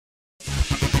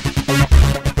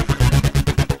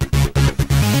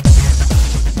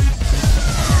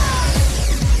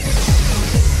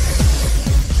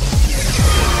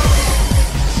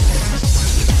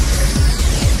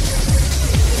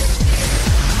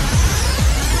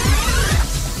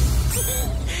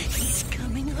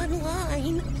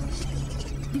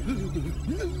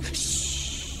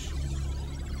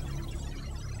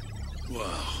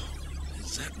Wow,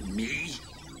 is that me?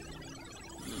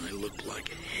 I look like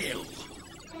hell.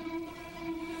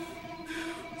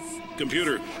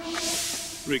 Computer,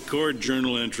 record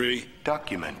journal entry.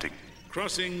 Documenting.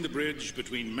 Crossing the bridge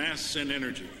between mass and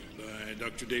energy by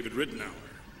Dr. David Rittenauer.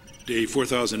 Day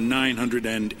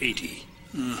 4980.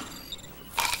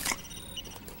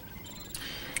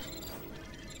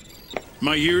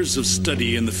 My years of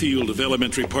study in the field of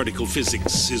elementary particle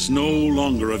physics is no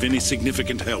longer of any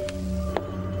significant help.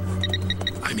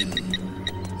 I'm in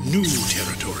new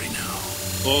territory now.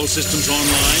 All systems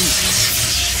online,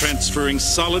 transferring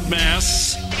solid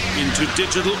mass into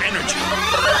digital energy.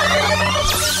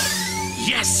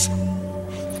 Yes!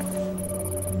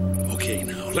 Okay,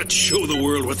 now, let's show the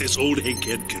world what this old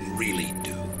egghead can really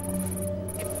do.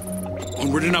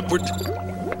 Onward and upward.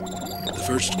 The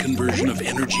first conversion of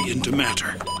energy into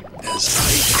matter as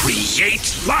I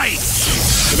create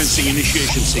life. Commencing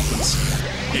initiation sequence.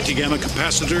 Anti-gamma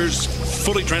capacitors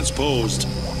fully transposed.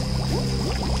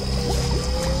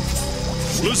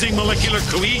 Losing molecular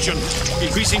cohesion.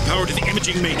 Increasing power to the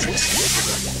imaging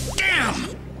matrix.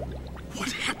 Damn!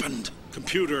 What happened?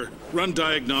 Computer, run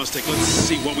diagnostic. Let's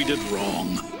see what we did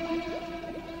wrong.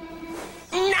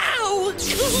 No!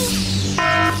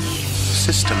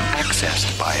 System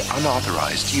accessed by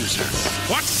unauthorized user.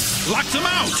 What? Lock them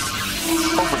out!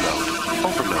 Overload.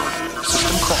 Overload.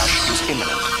 System crash is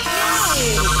imminent.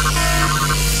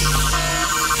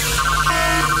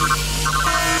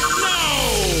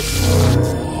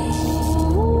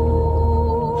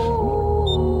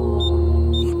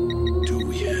 What do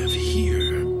we have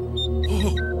here?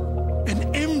 Oh, an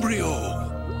embryo.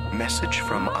 Message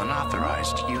from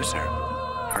unauthorized user.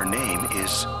 Her name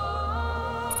is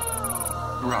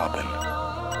Robin.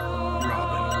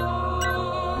 Robin.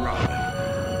 Robin.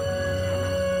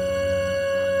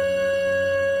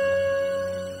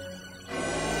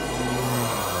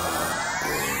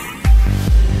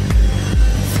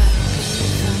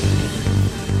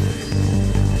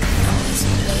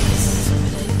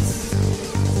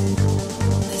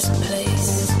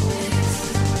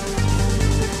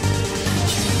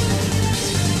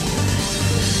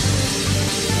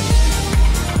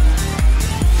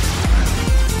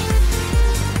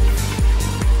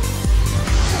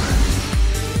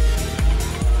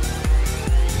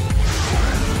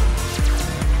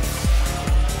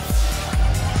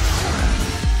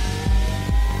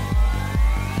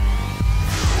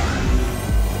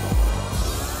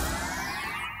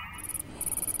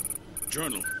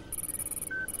 Journal.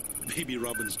 Baby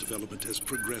Robin's development has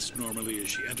progressed normally as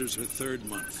she enters her 3rd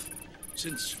month.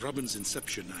 Since Robin's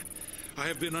inception, I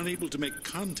have been unable to make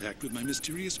contact with my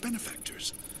mysterious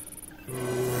benefactors.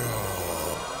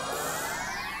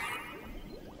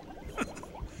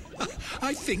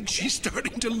 I think she's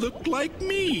starting to look like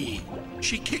me.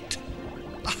 She kicked.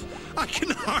 I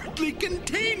can hardly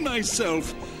contain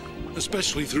myself,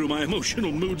 especially through my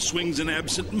emotional mood swings and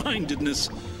absent-mindedness.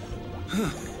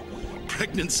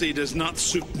 Pregnancy does not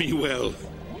suit me well.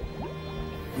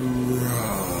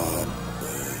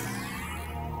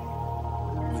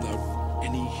 Without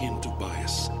any hint of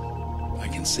bias, I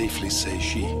can safely say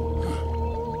she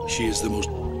is the most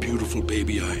beautiful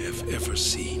baby I have ever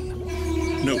seen.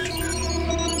 Note,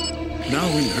 now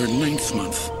in her 9th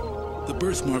month, the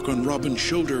birthmark on Robin's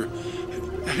shoulder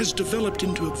has developed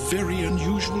into a very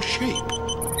unusual shape.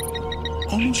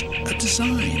 Almost a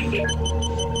design.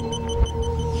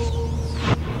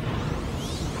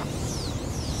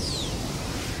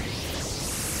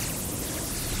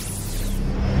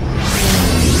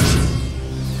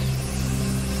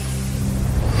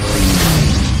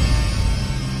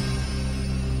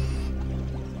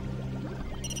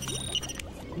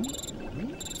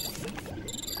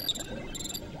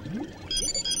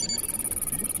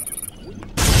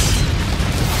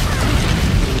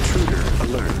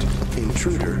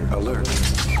 Intruder alert.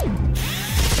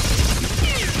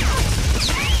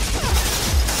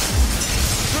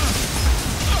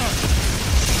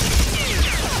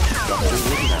 Dr.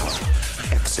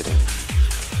 Rittenauer exiting.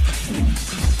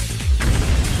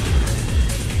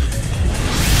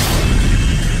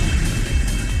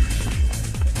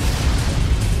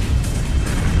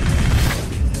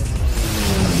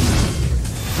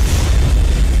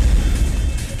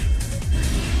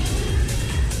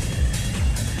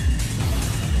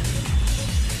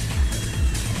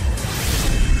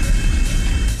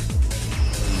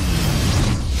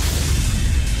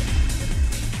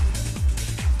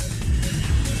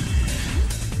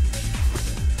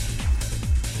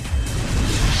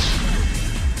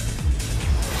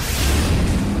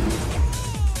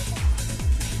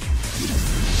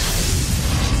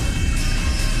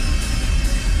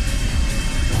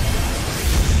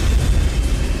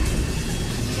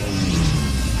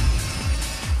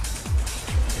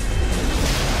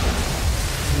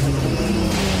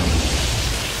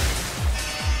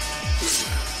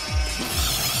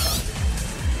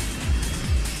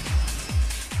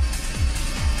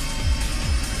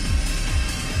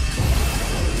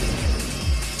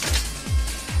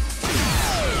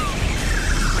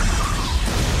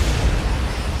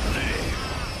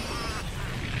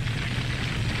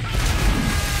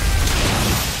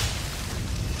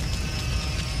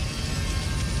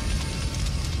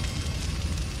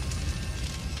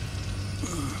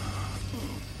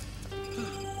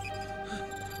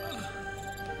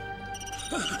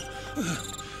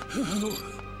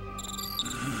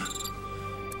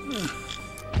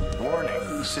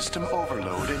 Warning, system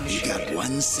overload You initiated. got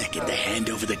 1 second to hand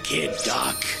over the kid,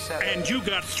 Doc. And you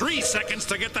got 3 seconds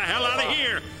to get the hell out of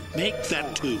here. Make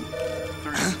that 2.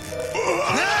 3,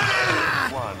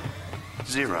 1,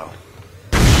 0.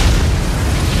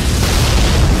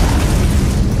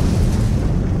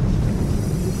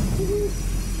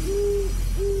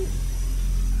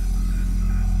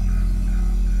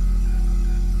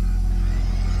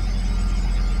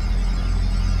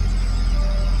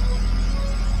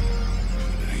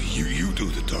 You do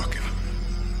the talking.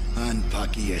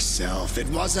 Unpucky yourself. It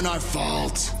wasn't our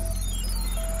fault.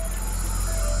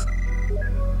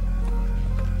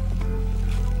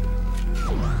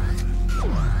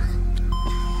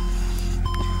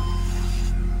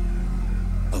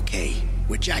 Okay,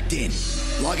 we're jacked in.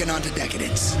 Logging on to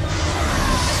Decadence.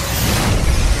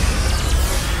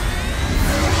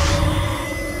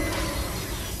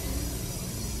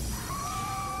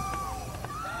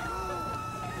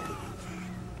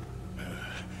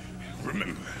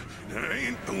 Remember, I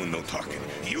ain't doing no talking.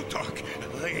 You talk.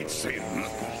 I ain't saying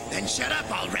nothing. Then shut up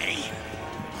already.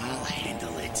 I'll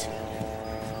handle it.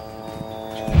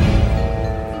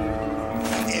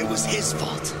 It was his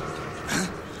fault. Huh?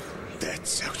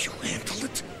 That's how you handle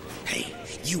it? Hey,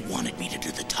 you wanted me to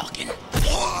do the talking.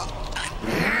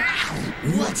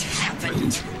 What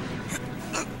happened?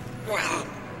 Well,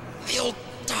 the old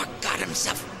dog got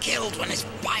himself killed when his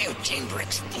biochamber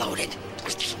exploded.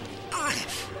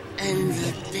 And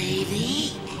the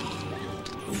baby?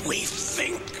 We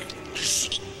think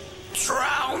she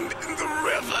drowned in the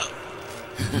river.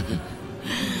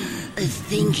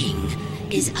 Thinking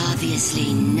is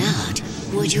obviously not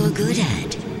what you're good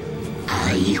at.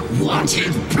 I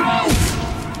wanted proof!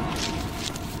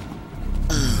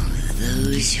 Oh,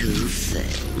 those who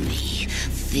fail me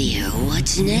fear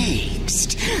what's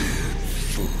next.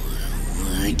 4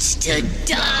 words to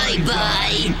die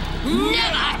by.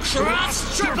 Never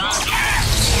cross Triple X!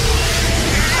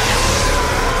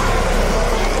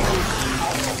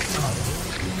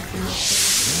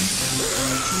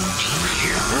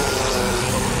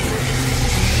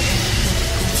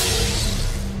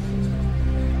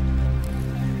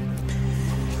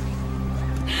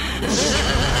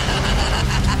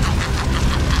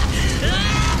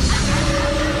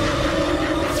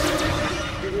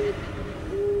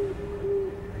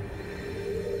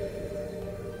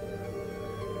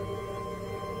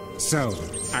 So,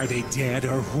 are they dead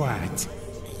or what?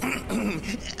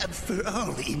 For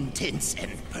all intents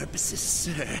and purposes,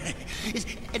 sir,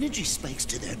 energy spikes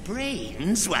to their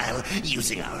brains while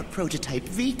using our prototype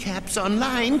VCAPs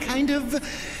online kind of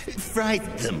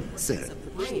fried them, sir. Of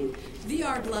the brain,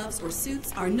 VR gloves or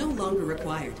suits are no longer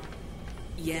required.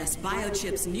 Yes,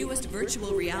 BioChip's newest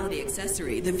virtual reality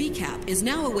accessory, the VCAP, is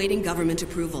now awaiting government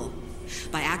approval.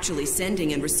 By actually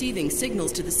sending and receiving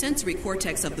signals to the sensory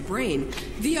cortex of the brain,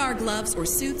 VR gloves or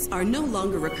suits are no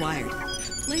longer required.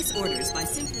 Place orders by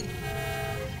simply...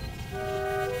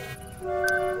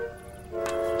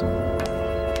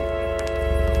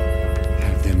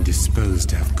 Have them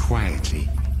disposed of quietly.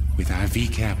 With our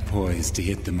VCAP poised to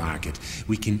hit the market,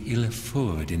 we can ill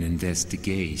afford an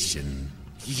investigation.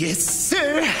 Yes,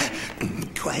 sir.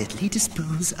 Quietly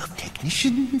dispose of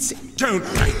technicians. Don't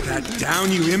write that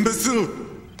down, you imbecile!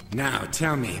 Now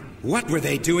tell me, what were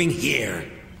they doing here?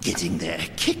 Getting their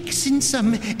kicks in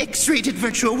some X-rated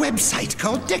virtual website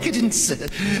called Decadence.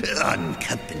 On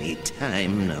company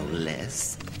time, no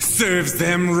less. Serves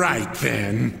them right,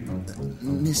 then.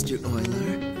 Mr.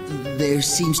 Euler, there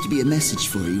seems to be a message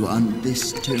for you on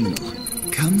this terminal.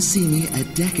 Come see me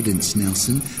at Decadence,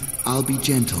 Nelson. I'll be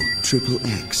gentle, Triple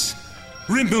X.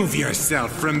 Remove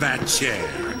yourself from that chair.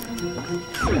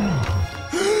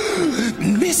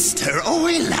 Mr.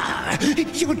 Euler,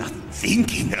 you're not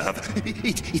thinking of...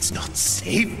 It's not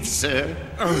safe, sir.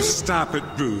 Oh, stop it,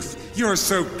 Booth. You're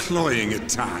so cloying at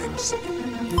times.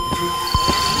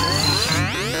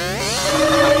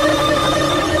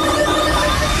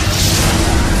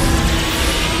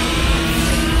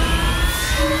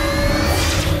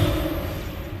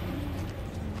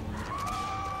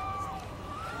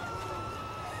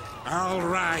 All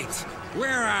right.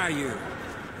 Where are you?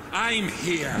 I'm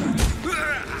here.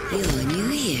 You're new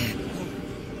here.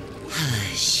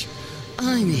 Hush.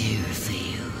 I'm here for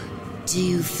you. Do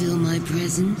you feel my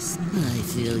presence? I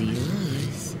feel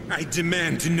yours. I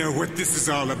demand to know what this is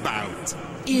all about.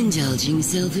 Indulging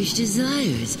selfish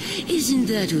desires. Isn't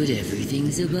that what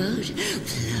everything's about?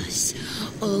 Plus,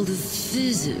 all the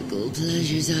physical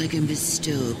pleasures I can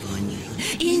bestow upon you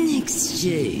in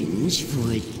exchange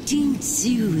for a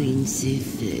teensy-weensy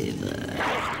favor.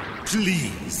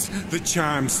 please. The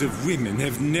charms of women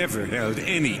have never held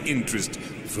any interest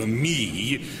for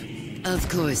me. Of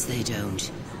course they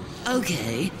don't.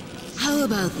 Okay, how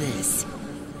about this?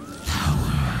 Power.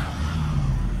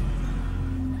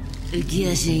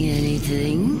 Getting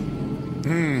anything?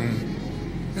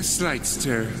 A slight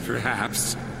stir,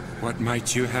 perhaps. What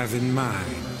might you have in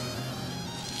mind?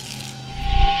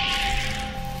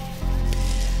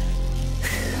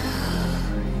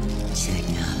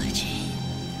 Technology.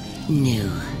 New,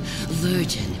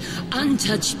 virgin,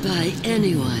 untouched by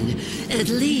anyone. At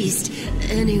least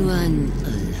anyone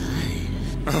alive.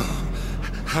 Oh,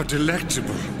 how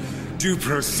delectable. Do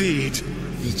proceed.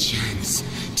 The chance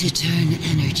to turn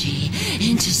energy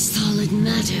into solid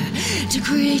matter, to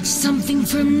create something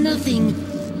from nothing.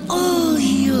 All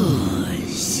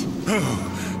yours.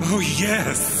 Oh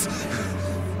yes.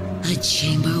 A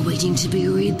chamber waiting to be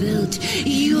rebuilt.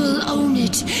 You'll own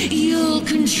it. You'll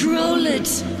control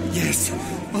it. Yes,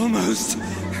 almost.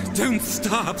 Don't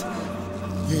stop.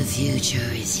 The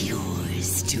future is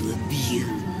yours to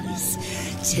abuse.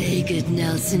 Take it,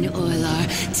 Nelson Euler.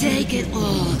 Take it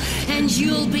all, and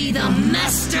you'll be the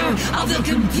master of the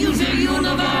computer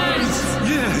universe!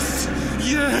 Yes!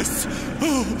 Yes!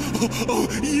 Oh,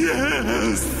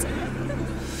 yes!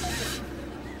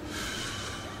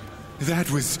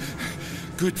 That was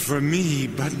good for me,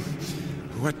 but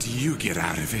what do you get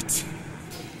out of it?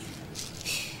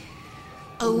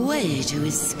 A way to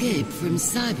escape from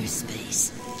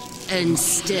cyberspace and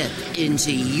step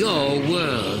into your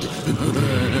world. Here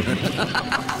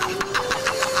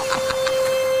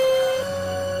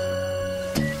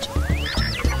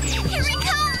he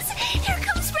comes! Here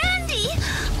comes Randy!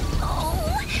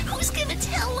 Oh, who's gonna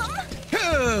tell him?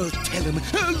 Oh, tell him.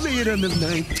 I'll lay it on the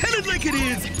line. Tell it like it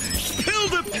is. Spill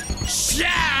the...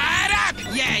 Shut up,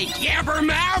 you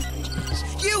yabbermouth!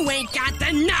 You ain't got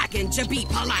the noggin to be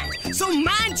polite, so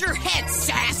mind your head,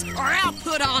 sass, or I'll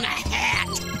put on a hat.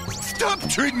 Stop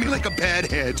treating me like a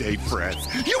bad headache, Fred.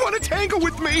 You want to tangle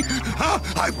with me?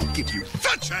 I will give you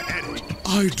such a headache.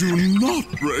 I do not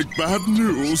break bad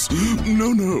news.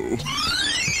 No.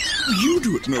 You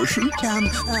do it, Notion.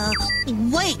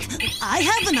 Wait. I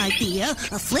have an idea.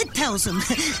 Flit tells him.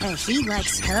 He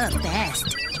likes her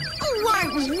best.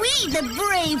 Aren't we the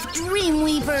brave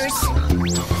Dreamweavers?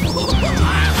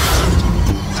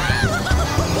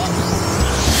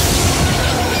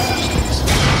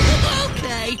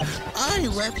 Okay, I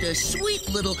left a sweet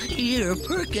little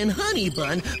ear-perkin' honey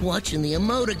bun watching the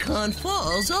emoticon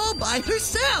falls all by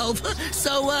herself.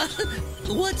 So,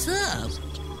 what's up?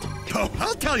 Oh,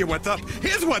 I'll tell you what's up.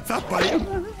 Here's what's up, buddy.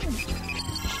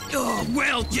 Oh,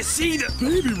 well, you see the...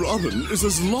 Baby Robin is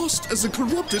as lost as a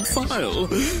corrupted file.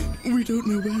 We don't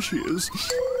know where she is.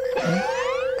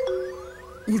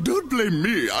 Well, don't blame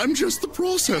me. I'm just the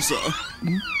processor.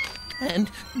 And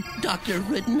Dr.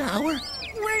 Riddenauer?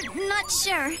 We're not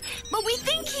sure, but we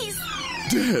think he's...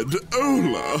 Dead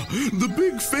Ola, the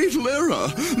big fatal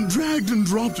error, dragged and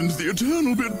dropped into the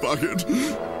eternal bit bucket.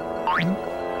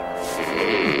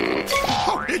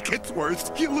 Oh, it gets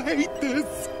worse. You'll hate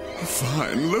this.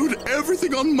 Fine, load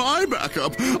everything on my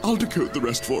backup. I'll decode the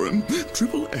rest for him.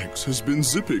 Triple X has been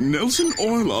zipping Nelson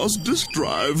Euler's disk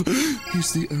drive.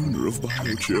 He's the owner of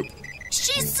Biochip.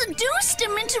 She seduced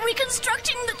him into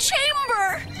reconstructing the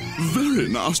chamber. Very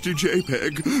nasty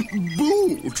JPEG.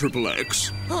 Boo, Triple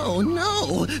X. Oh,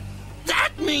 no.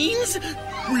 That means...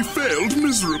 We failed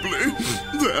miserably.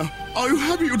 There. Are you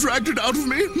happy you dragged it out of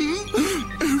me?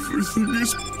 Everything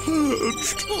is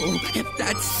purged. Oh, if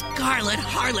that scarlet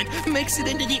harlot makes it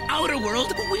into the outer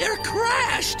world, we're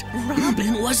crashed.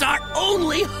 Robin was our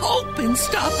only hope in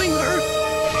stopping her.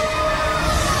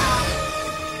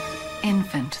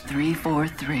 Infant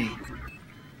 343.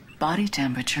 Body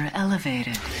temperature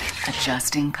elevated.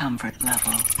 Adjusting comfort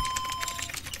level.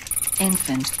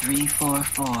 Infant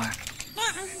 344.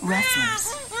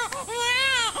 Restless.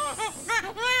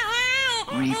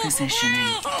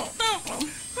 Repositioning.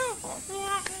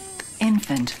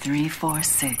 Infant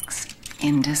 346.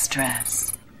 In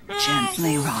distress.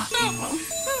 Gently rocking.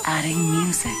 Adding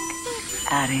music.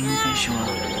 Adding visual.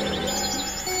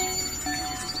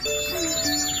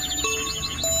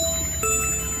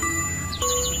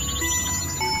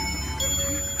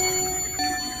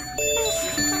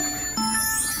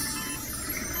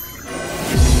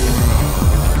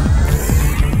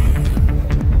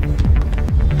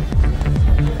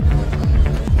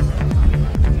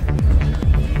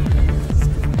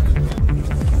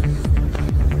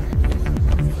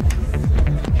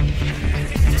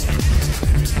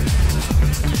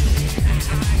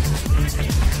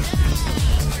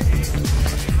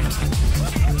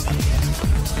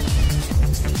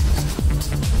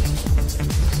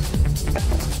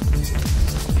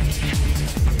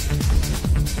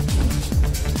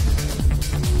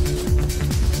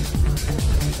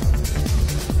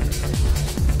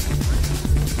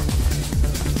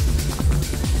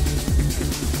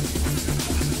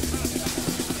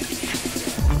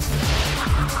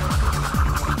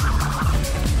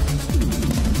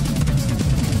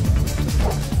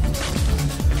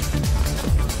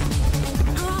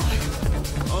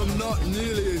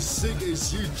 think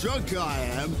is you drunk I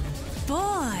am.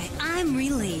 Boy, I'm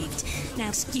relieved. Now,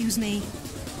 excuse me.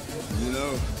 You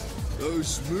know,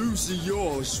 those moves of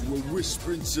yours were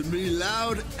whispering to me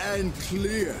loud and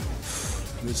clear.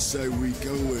 Let's say we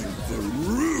go in the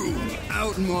room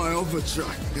out in my other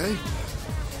truck, eh?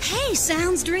 Hey,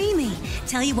 sounds dreamy.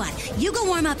 Tell you what, you go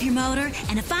warm up your motor,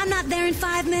 and if I'm not there in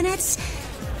 5 minutes,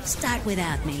 start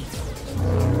without me.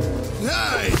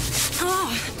 Hey!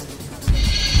 Oh.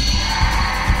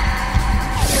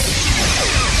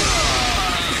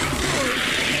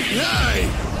 Hey!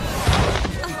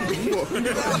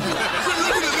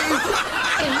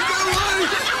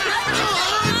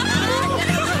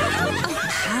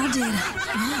 How did...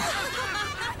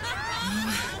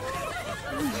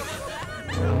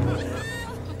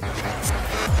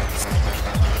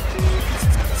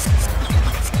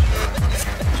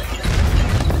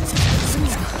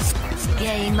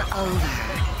 Game over.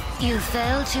 You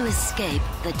failed to escape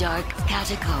the dark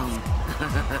catacomb.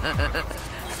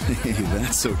 Hey,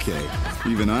 that's okay.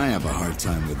 Even I have a hard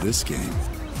time with this game.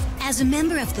 As a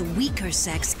member of the weaker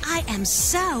sex, I am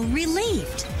so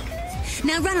relieved.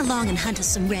 Now run along and hunt us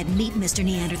some red meat, Mr.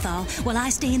 Neanderthal, while I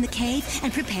stay in the cave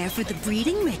and prepare for the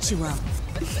breeding ritual.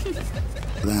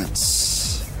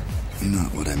 That's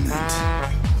not what I meant.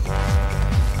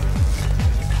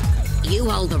 You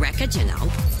hold the record, you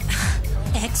know.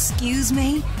 Excuse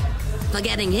me? For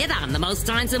getting hit on the most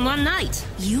times in one night.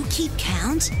 You keep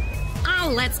count?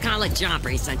 Oh, let's call it job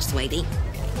research, sweetie.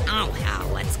 Oh, hell,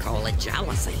 let's call it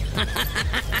jealousy.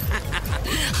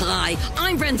 Hi,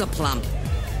 I'm Brenda Plump.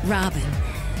 Robin,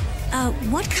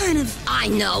 what kind of... I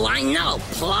know,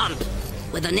 Plump.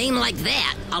 With a name like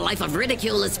that, a life of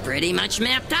ridicule is pretty much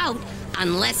mapped out.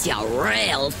 Unless you're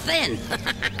real thin.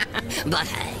 But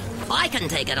hey, I can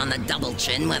take it on the double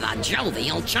chin with a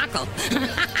jovial chuckle.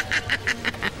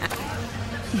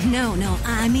 No,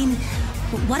 I mean,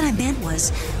 what I meant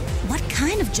was, what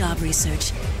kind of job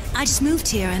research? I just moved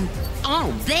here and...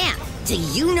 Oh, that! Do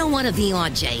you know what a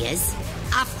VRJ is?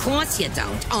 Of course you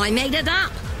don't. I made it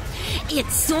up.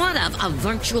 It's sort of a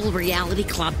virtual reality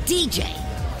club DJ.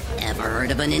 Ever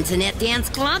heard of an internet dance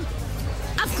club?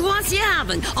 Of course you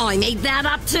haven't. I made that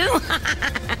up too.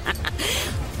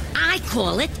 I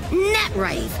call it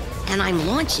NetRave, and I'm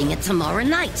launching it tomorrow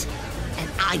night. And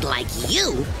I'd like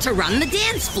you to run the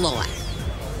dance floor.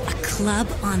 A club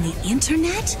on the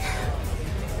internet?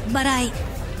 But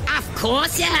Of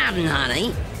course you haven't,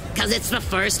 honey. Because it's the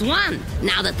first one,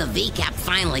 now that the VCAP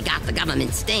finally got the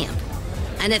government stamp.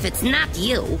 And if it's not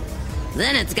you,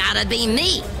 then it's gotta be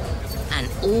me. And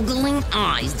oogling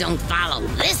eyes don't follow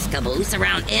this caboose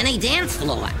around any dance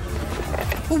floor.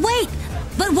 Wait,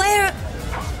 but where...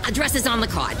 Address is on the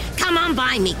card. Come on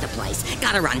by, meet the place.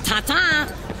 Gotta run, ta-ta.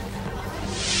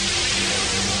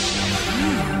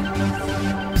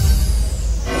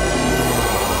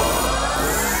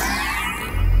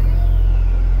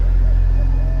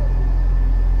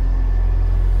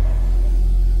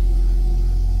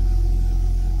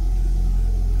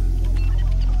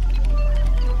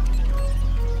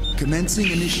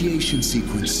 Commencing initiation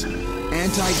sequence.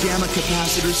 Anti-gamma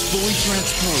capacitors fully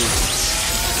transposed.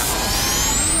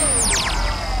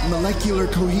 Molecular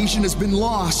cohesion has been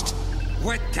lost.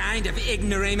 What kind of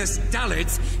ignoramus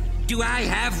dullards do I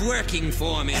have working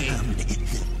for me?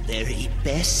 The very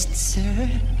best, sir.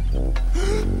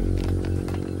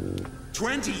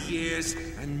 20 years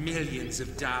and millions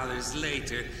of dollars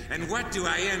later, and what do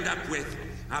I end up with?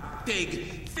 A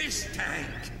big fish tank.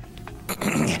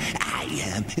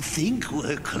 I think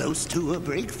we're close to a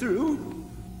breakthrough,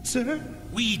 sir.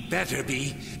 We'd better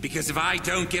be, because if I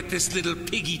don't get this little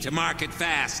piggy to market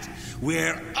fast,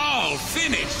 we're all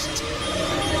finished.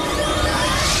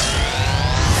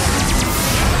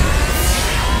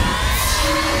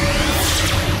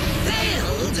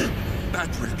 Failed? But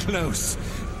we're close.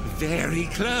 Very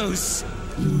close.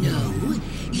 No,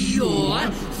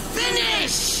 you're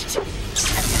finished!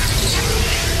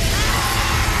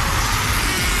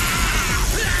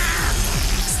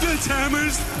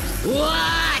 Sledgehammers!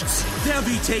 What? They'll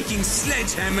be taking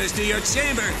sledgehammers to your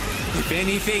chamber. If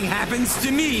anything happens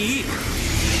to me...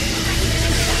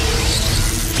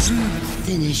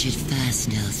 Finish it fast,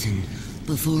 Nelson,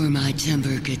 before my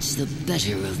temper gets the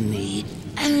better of me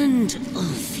and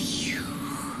of you.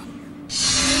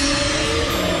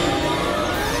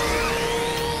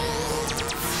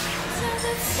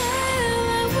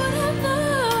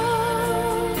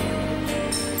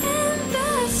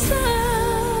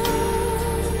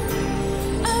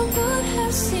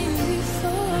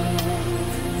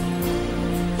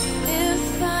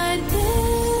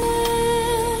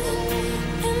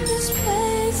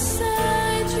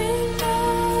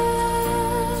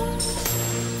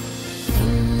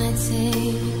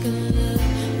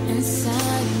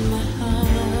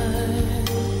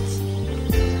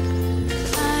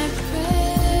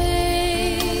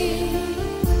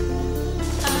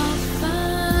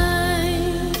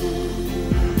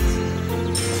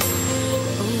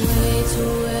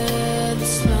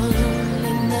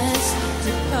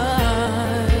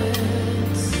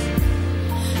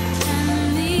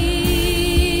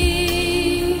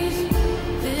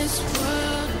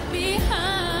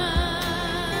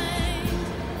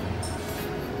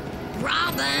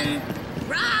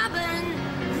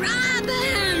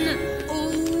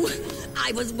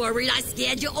 I was worried I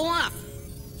scared you off.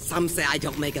 Some say I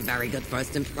don't make a very good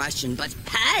first impression, but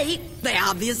hey, they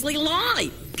obviously lie.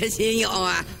 Because here you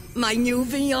are, my new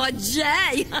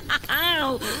VRJ.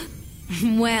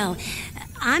 Well,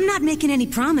 I'm not making any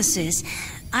promises.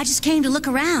 I just came to look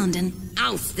around and...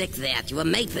 Oh, stick that. You were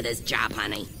made for this job,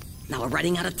 honey. Now we're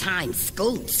running out of time.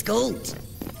 Scoot.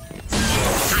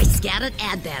 I scattered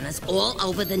ad banners all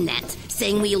over the net,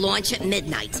 saying we launch at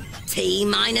midnight.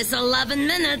 T-minus 11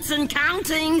 minutes and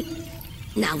counting.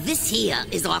 Now this here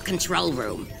is our control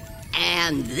room.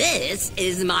 And this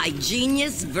is my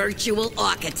genius virtual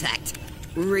architect,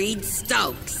 Reed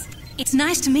Stokes. It's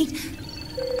nice to meet...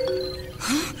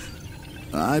 Huh?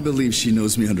 I believe she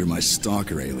knows me under my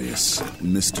stalker alias,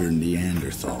 Mr.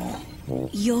 Neanderthal.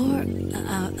 You're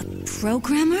a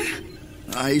programmer?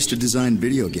 I used to design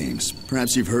video games.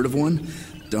 Perhaps you've heard of one?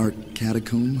 Dark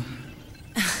Catacomb?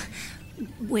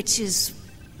 Which is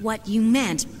what you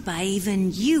meant by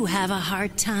even you have a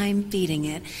hard time beating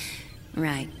it.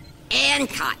 Right. And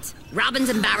cut. Robin's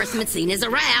embarrassment scene is a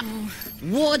wrap.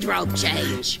 Wardrobe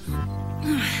change.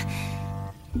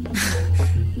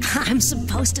 I'm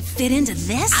supposed to fit into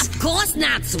this? Of course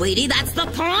not, sweetie. That's the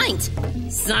point.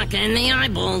 Suck in the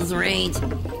eyeballs, Reed.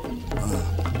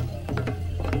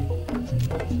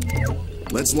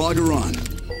 Let's log her on.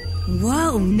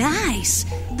 Whoa, nice.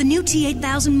 The new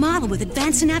T8000 model with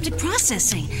advanced synaptic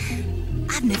processing.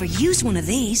 I've never used one of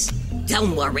these.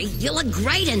 Don't worry. You look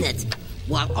great in it.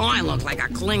 While I look like a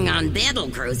Klingon battle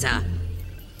cruiser.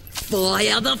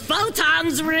 Fire the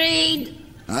photons, Reed!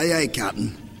 Aye, aye,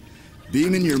 Captain.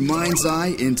 Beaming your mind's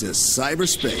eye into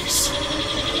cyberspace.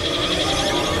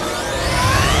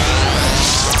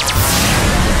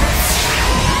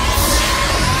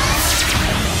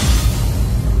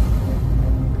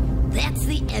 That's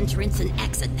the entrance and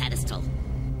exit pedestal.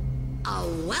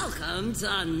 Welcome to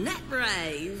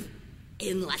NetRave.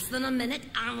 In less than a minute,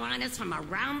 onliners from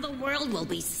around the world will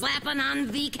be slapping on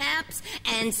VCAPs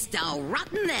and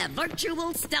strutting their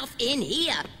virtual stuff in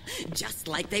here, just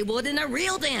like they would in a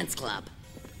real dance club.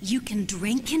 You can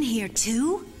drink in here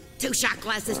too? 2 shot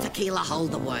glasses tequila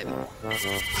hold the worm.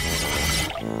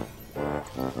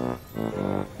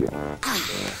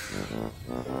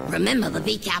 Remember, the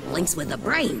VCAP links with the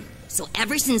brain, so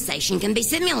every sensation can be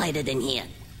simulated in here.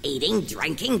 Eating,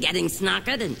 drinking, getting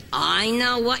snockered, and I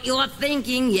know what you're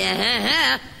thinking,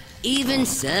 yeah, even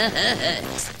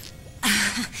sex.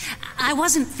 I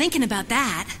wasn't thinking about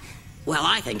that. Well,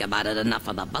 I think about it enough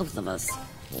for the both of us.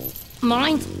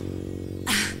 Mind?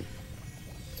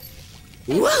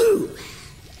 Woo!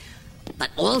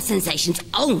 But all sensations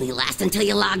only last until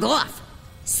you log off.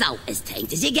 So, as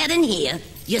tanked as you get in here,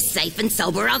 you're safe and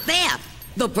sober out there.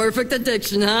 The perfect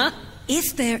addiction, huh?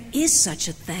 If there is such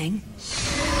a thing.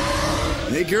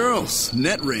 Hey girls,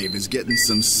 NetRave is getting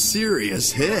some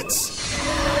serious hits.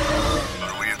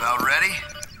 Are we about ready?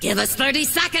 Give us 30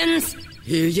 seconds.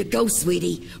 Here you go,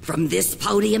 sweetie. From this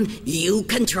podium, you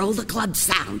control the club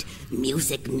sound.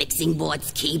 Music, mixing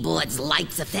boards, keyboards,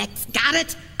 lights, effects. Got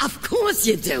it? Of course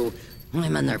you do.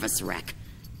 I'm a nervous wreck.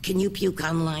 Can you puke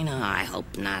online? Oh, I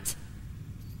hope not.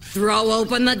 Throw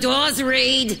open the doors,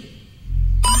 Reed.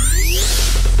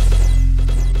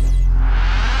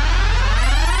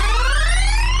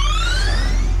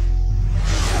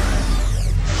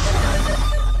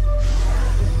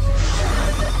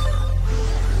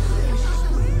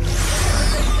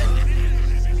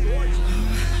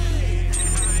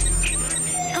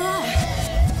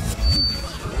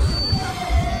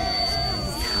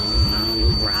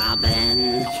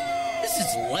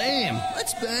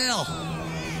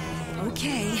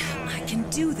 Okay, I can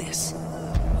do this.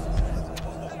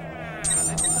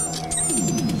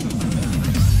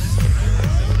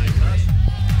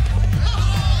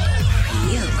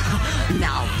 You.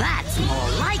 Now that's more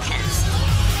like it.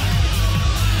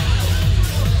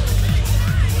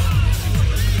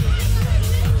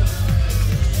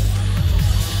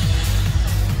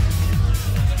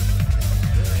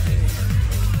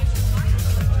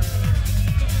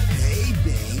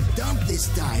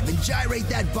 Dive and gyrate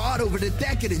that bot over to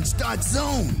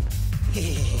decadence.zone.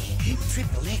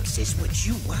 Triple X is what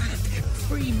you want.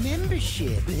 Free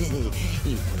membership.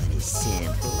 You want a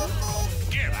sample?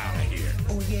 Get out of here.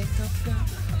 Oh, yeah, Top.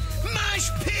 Mosh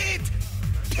pit!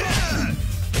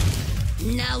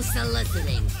 No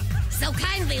soliciting. So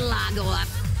kindly log off.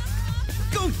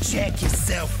 Go check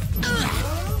yourself.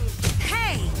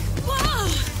 Hey! Whoa!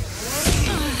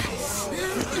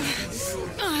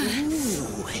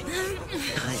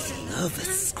 I love a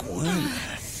squirmer.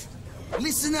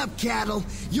 Listen up, cattle.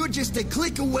 You're just a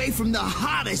click away from the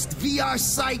hottest VR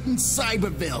site in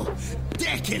Cyberville.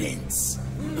 Decadence.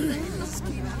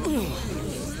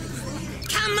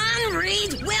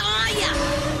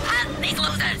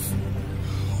 Yes!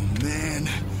 Oh, man.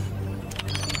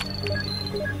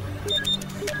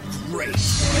 Great.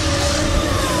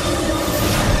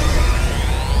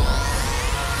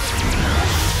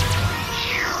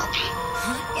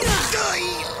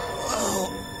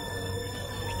 Oh.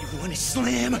 You want to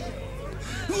slam?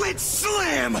 Let's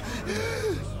slam!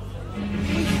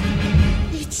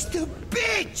 It's the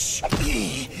bitch!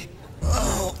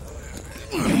 Oh.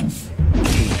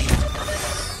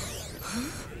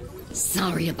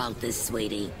 Sorry about this,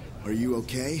 sweetie. Are you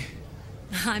okay?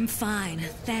 I'm fine,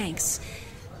 thanks.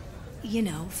 You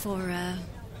know, for,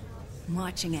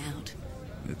 watching out.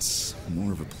 It's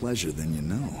more of a pleasure than you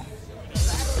know.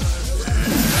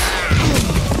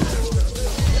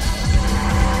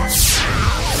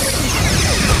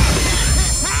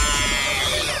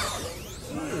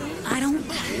 I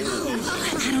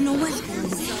don't know what...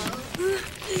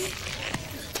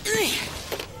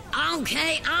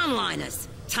 Okay, onliners.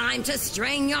 Time to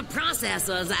strain your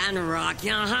processors and rock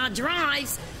your hard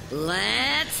drives.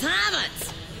 Let's have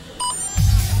it!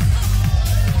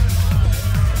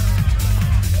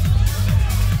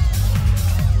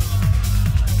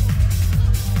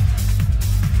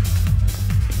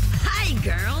 Hey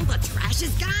girl, the trash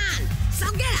is gone.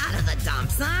 So get out of the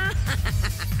dumps, huh?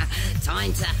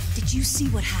 Time to... Did you see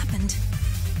what happened?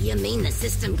 You mean the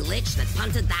system glitch that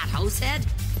punted that hose head?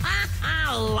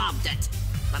 I loved it.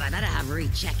 But I better have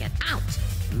recheck it out.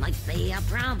 Might be a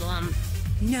problem.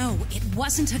 No, it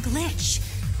wasn't a glitch.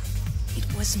 It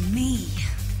was me.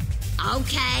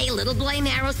 Okay, little blame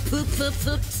arrows, poop, poop,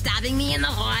 poop, stabbing me in the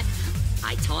heart.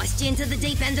 I tossed you into the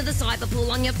deep end of the cyber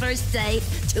pool on your first day.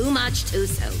 Too much, too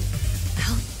soon.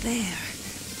 Out there.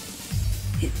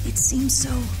 It seems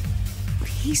so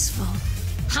peaceful.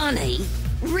 Honey,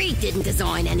 Reed didn't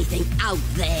design anything out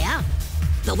there.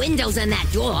 The windows in that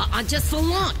door are just for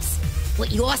locks.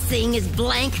 What you're seeing is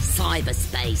blank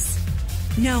cyberspace.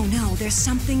 No, there's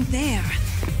something there.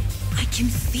 I can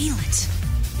feel it.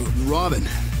 Robin,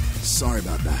 sorry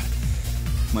about that.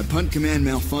 My punt command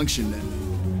malfunctioned and...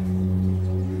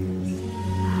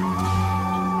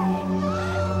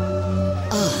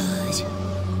 Odd.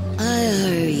 I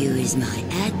heard you as my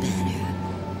ad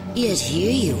banner. Yet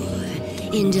here you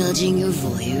are, indulging your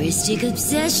voyeuristic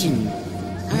obsession.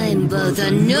 I'm both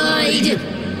annoyed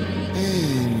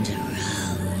and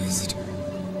aroused.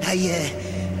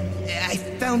 I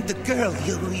found the girl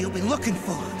you've been looking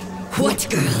for. What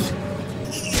girl?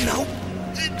 You know,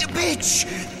 the bitch.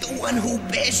 The one who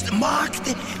bears the mark,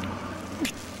 the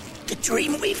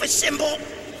Dreamweaver symbol.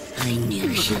 I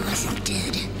knew she wasn't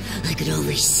dead. I could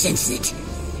always sense it.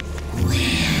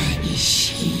 Where is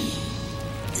she?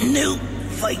 New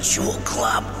virtual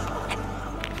club.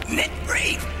 Net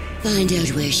rave. Find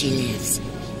out where she lives.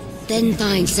 Then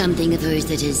find something of hers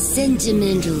that has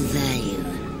sentimental value.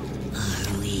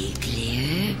 Are we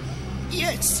clear?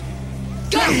 Yes.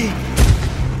 Go!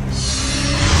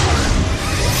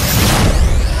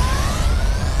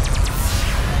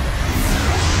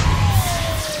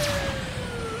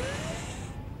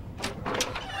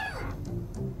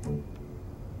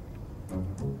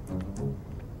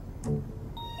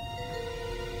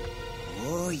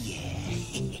 Oh, yeah.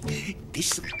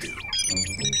 This'll do.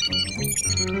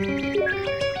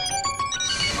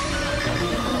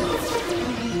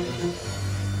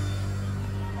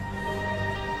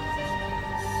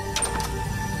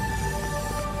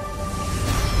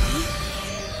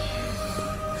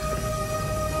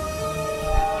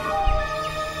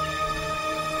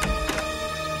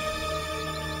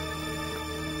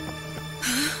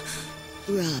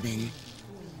 Robin.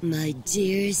 My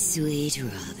dear, sweet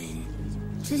Robin.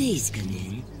 Please come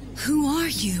in. Who are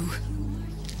you?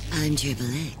 I'm Triple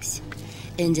X,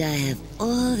 and I have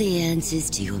all the answers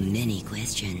to your many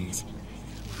questions.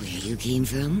 Where you came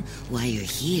from, why you're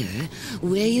here,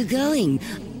 where you're going.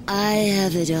 I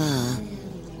have it all.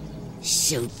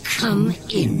 So come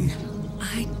in.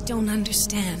 I don't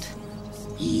understand.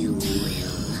 You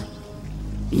will.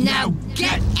 Now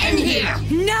get in here!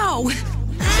 No!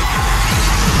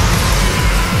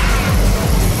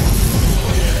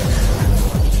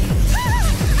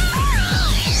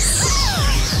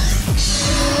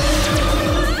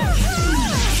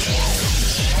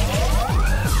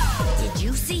 Did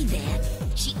you see that?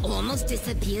 She almost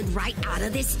disappeared right out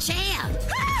of this chair.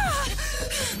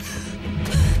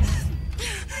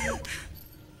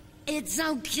 It's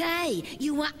okay.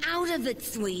 You were out of it,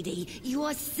 sweetie.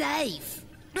 You're safe.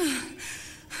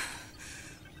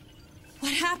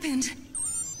 What happened?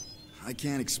 I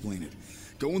can't explain it.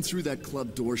 Going through that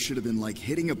club door should have been like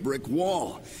hitting a brick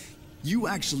wall. You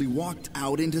actually walked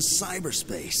out into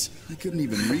cyberspace. I couldn't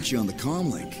even reach you on the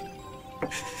comm link.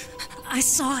 I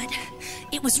saw it.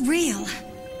 It was real.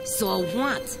 So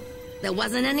what? There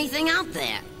wasn't anything out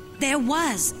there. There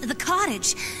was. The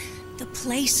cottage. The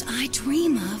place I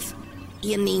dream of.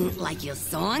 You mean like your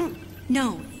song?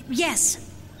 No. Yes.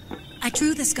 I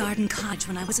drew this garden cottage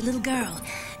when I was a little girl.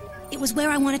 It was where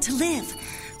I wanted to live.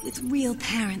 With real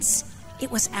parents. It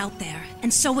was out there.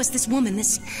 And so was this woman,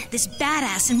 this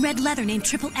badass in red leather named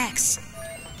Triple X.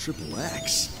 Triple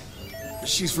X?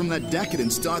 She's from that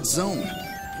decadence dot zone.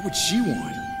 What would she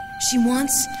want? She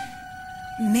wants...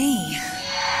 me.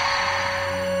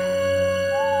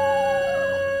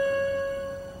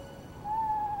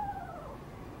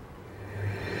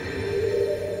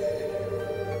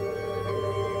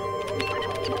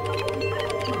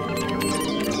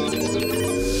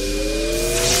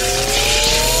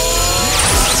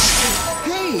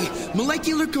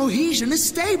 Molecular cohesion is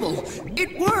stable.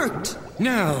 It worked.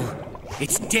 No,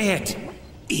 it's dead.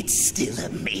 It's still a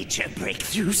major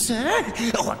breakthrough, sir.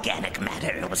 Organic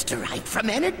matter was derived from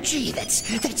energy.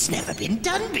 That's never been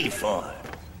done before.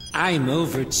 I'm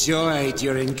overjoyed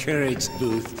you're encouraged,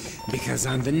 Booth, because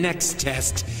on the next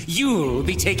test, you'll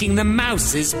be taking the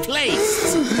mouse's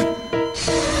place.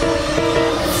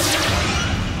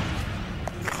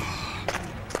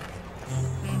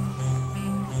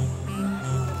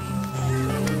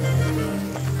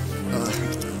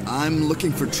 I'm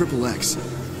looking for Triple X.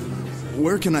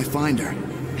 Where can I find her?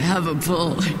 Have a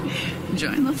pull.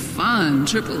 Join the fun.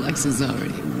 Triple X is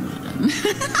already won.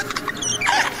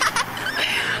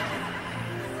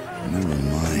 Never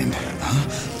mind. Huh?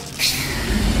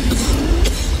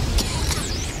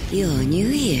 You're new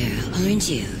here, aren't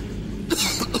you?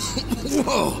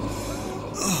 Whoa!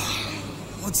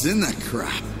 What's in that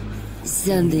crap?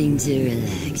 Something to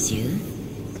relax you.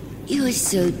 You're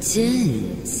so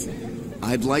tense.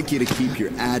 I'd like you to keep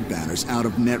your ad banners out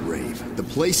of NetRave. The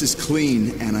place is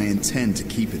clean, and I intend to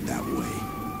keep it that way.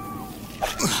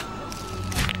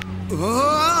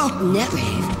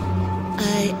 NetRave?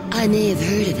 I may have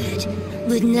heard of it,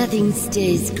 but nothing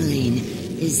stays clean,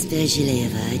 especially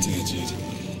if I touch it.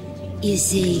 You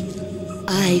see,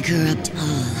 I corrupt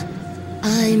all.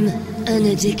 I'm an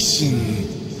addiction.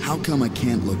 How come I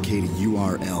can't locate a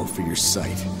URL for your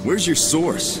site? Where's your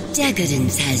source?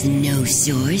 Decadence has no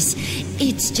source.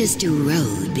 It's just a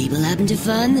road people happen to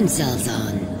find themselves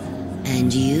on.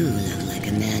 And you look like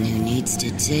a man who needs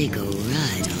to take a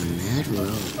ride on that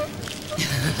road.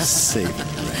 Save it,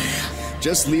 Ray.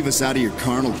 Just leave us out of your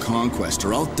carnal conquest,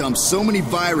 or I'll dump so many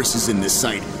viruses in this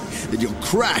site that you'll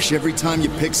crash every time you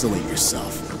pixelate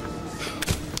yourself.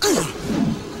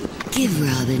 Give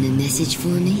Robin a message for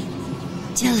me.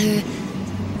 Tell her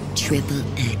Triple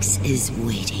X is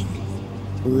waiting.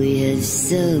 We have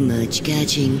so much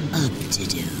catching up to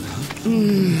do.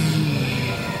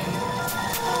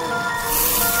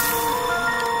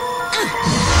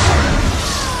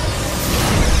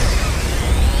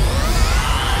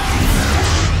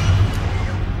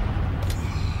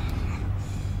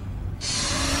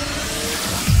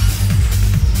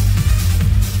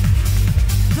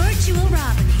 Virtual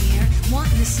Robin here,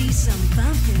 wanting to see some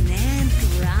bumping and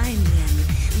grinding.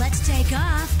 Let's take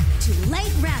off to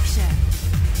Late Rapture.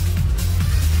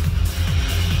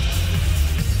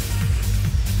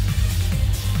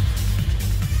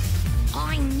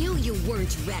 I knew you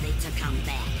weren't ready to come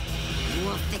back.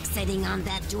 You're fixating on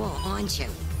that door, aren't you?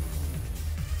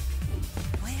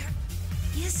 Where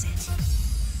is it?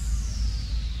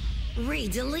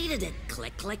 Re-deleted it.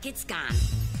 Click, click, it's gone.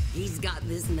 He's got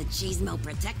this machismo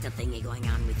protector thingy going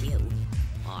on with you.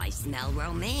 I smell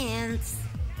romance.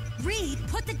 Reed,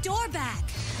 put the door back.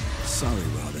 Sorry,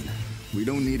 Robin. We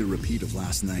don't need a repeat of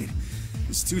last night.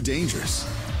 It's too dangerous.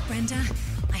 Brenda,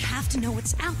 I have to know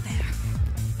what's out there.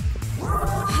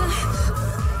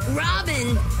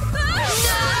 Robin!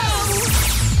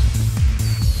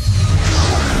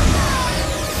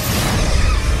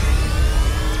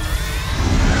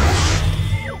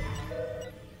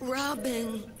 No!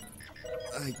 Robin!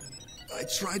 I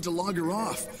tried to log her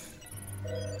off,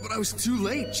 but I was too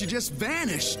late. She just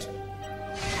vanished.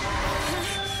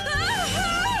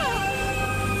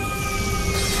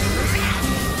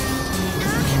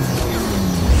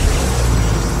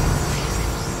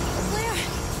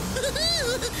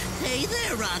 Hey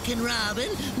there, Rockin' Robin.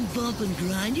 Bump and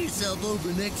grind yourself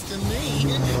over next to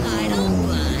me. I don't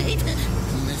bite,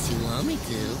 unless you want me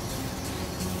to.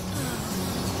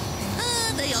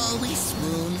 They always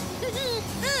swoon.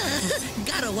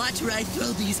 Gotta watch where I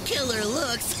throw these killer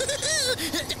looks.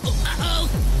 Uh-oh.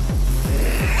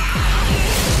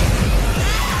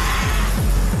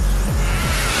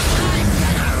 I'm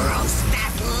gonna roast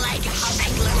that leg,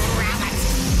 humming little rabbit.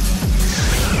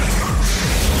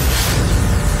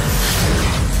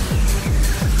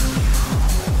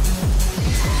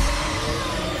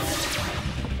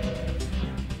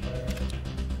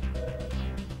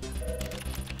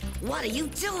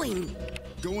 doing?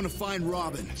 Going to find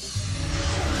Robin.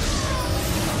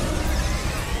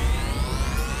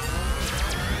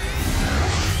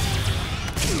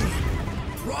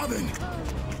 Robin!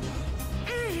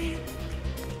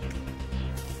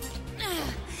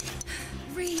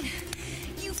 Reed,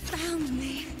 you found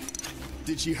me.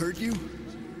 Did she hurt you?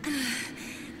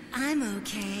 I'm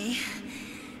okay.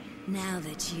 Now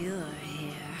that you're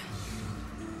here.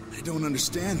 I don't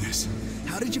understand this.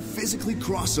 How did you physically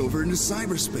cross over into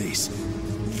cyberspace?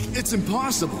 It's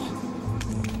impossible.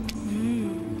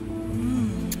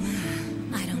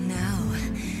 I don't know.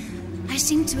 I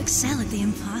seem to excel at the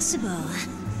impossible.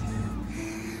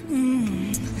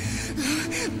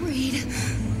 Reed.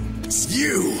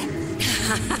 You!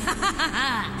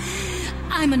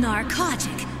 I'm a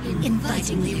narcotic,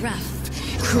 invitingly rough.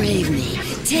 Crave me,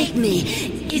 take me,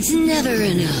 it's never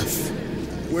enough.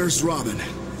 Where's Robin?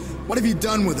 What have you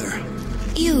done with her?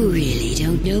 You really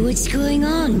don't know what's going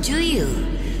on, do you?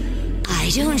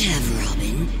 I don't have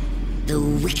Robin. The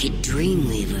wicked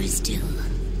Dreamweavers do.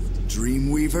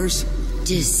 Dreamweavers?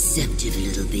 Deceptive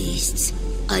little beasts.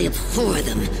 I abhor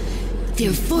them.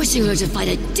 They're forcing her to fight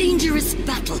a dangerous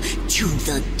battle to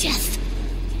the death.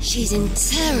 She's in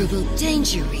terrible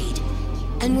danger, Reed.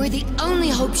 And we're the only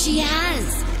hope she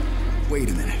has. Wait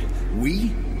a minute.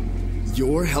 We?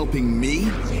 You're helping me?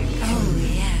 Oh,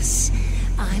 yes.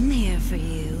 I'm here for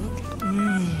you.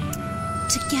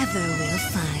 Together we'll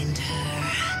find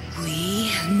her.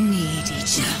 We need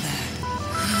each other.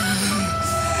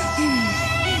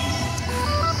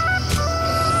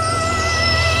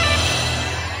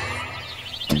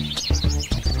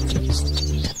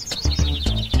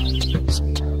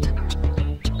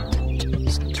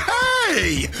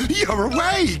 Hey! You're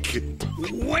awake!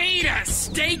 Way to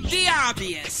state the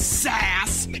obvious,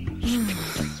 sass!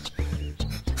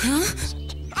 Huh?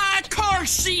 Of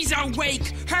course she's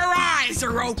awake! Her eyes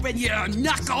are open, you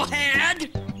knucklehead!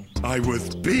 I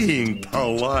was being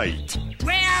polite.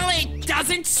 Well, it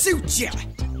doesn't suit you.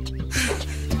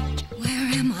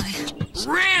 Where am I?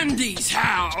 Randy's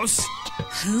house!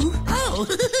 Who? Oh,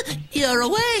 you're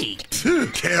awake.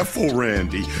 Careful,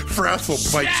 Randy. Frass will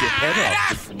bite your head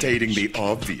off for stating the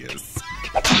obvious.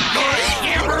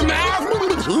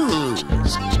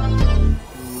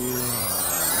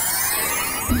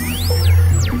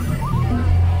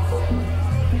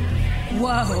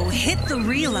 Whoa, hit the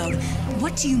reload.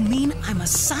 What do you mean I'm a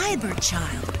cyber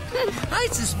child? I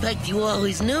suspect you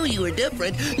always knew you were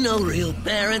different. No real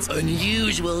parents,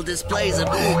 unusual displays of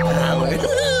power.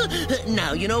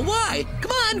 Now you know why.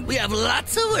 Come on, we have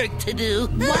lots of work to do.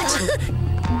 What?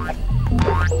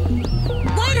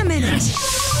 Wait a minute!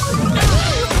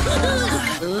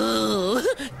 Ooh,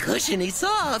 cushiony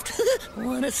soft.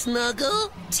 Wanna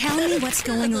snuggle? Tell me what's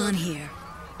going on here.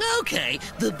 Okay,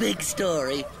 the big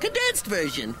story. Condensed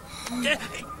version.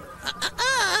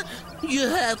 You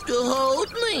have to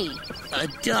hold me. A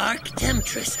dark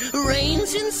temptress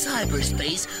reigns in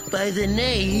cyberspace by the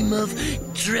name of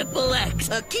Triple X.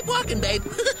 Keep walking, babe.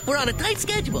 We're on a tight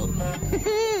schedule.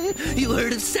 You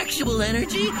heard of sexual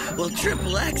energy? Well,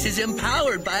 Triple X is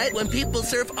empowered by it when people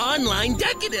surf online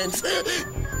decadence.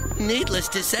 Needless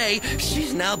to say,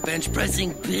 she's now bench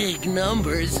pressing big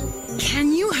numbers.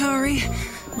 Can you hurry?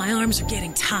 My arms are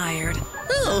getting tired.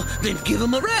 Oh, then give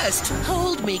him a rest.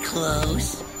 Hold me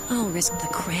close. I'll risk the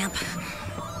cramp.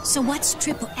 So what's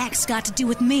Triple X got to do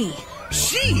with me?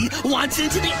 She wants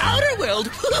into the outer world.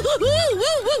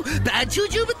 Bad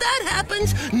juju, but that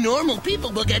happens. Normal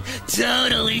people will get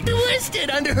totally twisted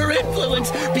under her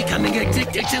influence, becoming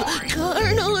addicted to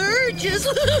carnal urges.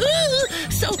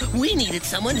 So we needed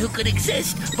someone who could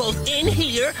exist both in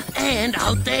here and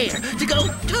out there to go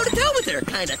toe-to-toe with her,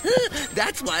 kinda.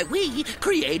 That's why we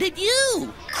created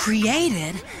you.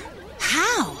 Created?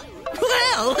 How?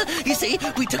 Well, you see,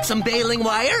 we took some baling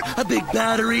wire, a big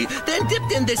battery, then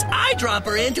dipped in this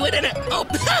eyedropper into it, and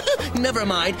never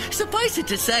mind. Suffice it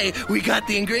to say, we got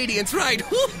the ingredients right.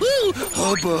 Woo-hoo!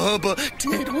 Hubba hubba,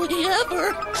 did we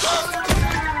ever?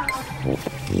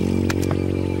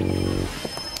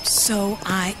 So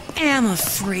I am a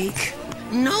freak.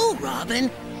 No, Robin,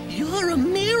 you're a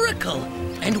miracle,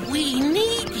 and we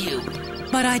need you.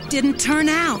 But I didn't turn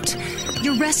out.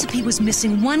 Your recipe was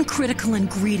missing one critical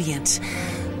ingredient.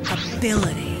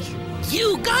 Ability.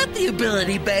 You got the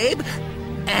ability, babe.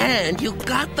 And you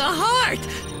got the heart.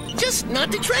 Just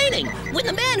not the training. When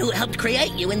the man who helped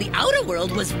create you in the outer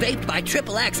world was vaped by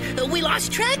Triple X, we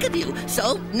lost track of you.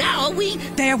 So now we...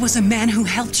 There was a man who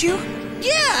helped you?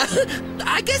 Yeah.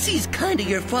 I guess he's kind of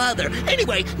your father.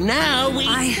 Anyway, now we...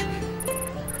 I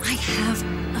have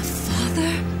a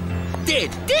father?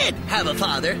 did have a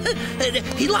father.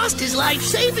 He lost his life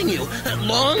saving you a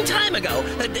long time ago.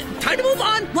 Time to move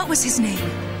on. What was his name?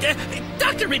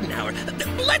 Dr. Riddenauer.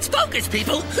 Let's focus,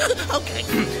 people. Okay.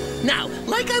 Now,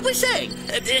 like I was saying...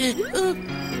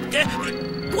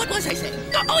 what was I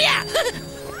saying? Oh, yeah!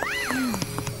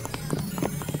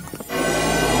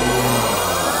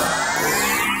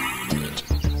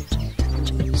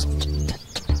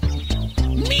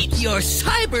 Meet your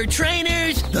cyber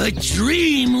trainers, the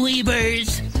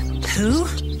Dreamweavers. Who?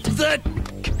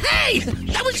 Hey!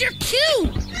 That was your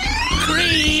cue!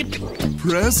 Creep!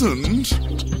 Present?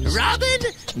 Robin,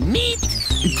 meet...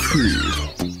 Creep.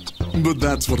 But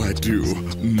that's what I do,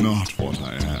 not what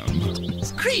I am.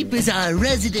 Creep is our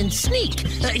resident sneak.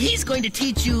 He's going to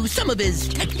teach you some of his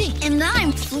technique. And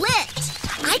I'm Flit.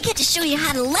 I get to show you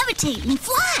how to levitate and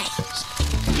fly.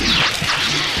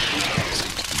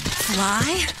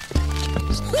 Fly?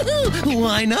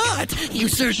 Why not? You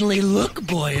certainly look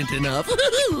buoyant enough.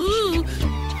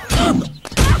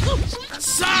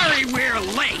 Sorry we're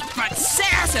late, but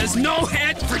Sass has no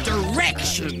head for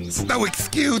directions. Oh,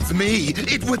 excuse me.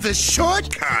 It was a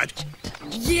shortcut.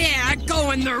 Yeah,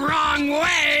 going the wrong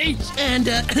way. And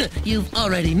you've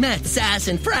already met Sass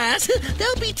and Frass.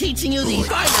 They'll be teaching you the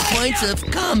finer points of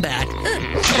combat.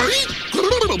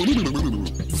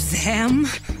 Them?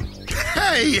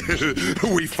 Hey,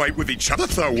 we fight with each other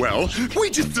so well, we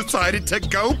just decided to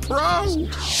go pro.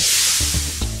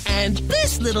 And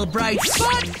this little bright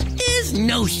spot is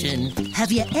Notion.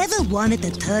 Have you ever wanted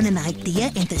to turn an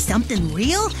idea into something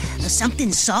real? Or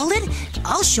something solid?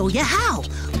 I'll show you how.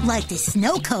 Like the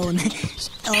snow cone.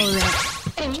 Or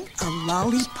a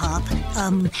lollipop.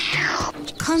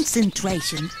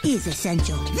 Concentration is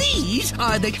essential. These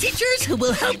are the teachers who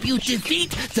will help you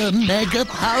defeat the mega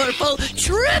powerful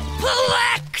Triple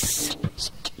X.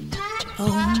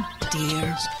 Oh,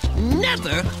 dear.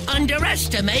 Never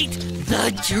underestimate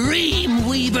the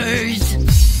Dreamweavers.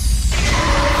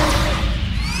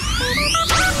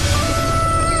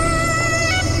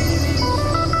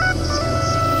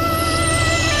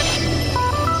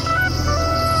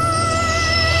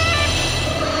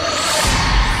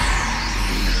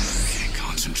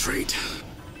 Concentrate.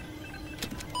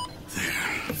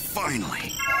 There,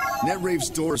 finally. NetRave's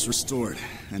door is restored,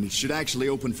 and it should actually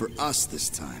open for us this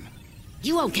time.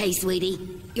 You okay, sweetie?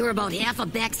 You're about half a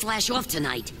backslash off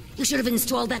tonight. You should have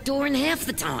installed that door in half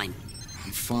the time.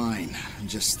 I'm fine. I'm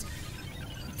just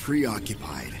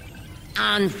preoccupied.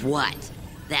 On what?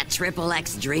 That Triple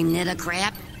X Dream Knitter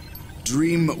crap?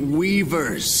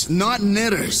 Dreamweavers, not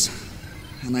knitters.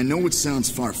 And I know it sounds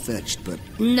far-fetched, but...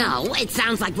 No, it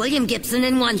sounds like William Gibson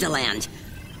in Wonderland.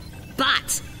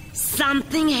 But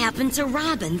something happened to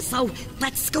Robin, so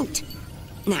let's scoot.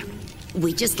 Now,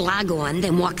 we just log on,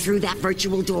 then walk through that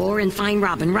virtual door and find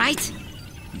Robin, right?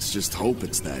 Let's just hope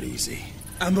it's that easy.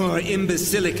 A more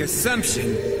imbecilic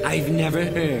assumption I've never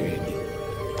heard.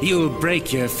 You'll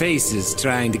break your faces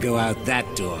trying to go out that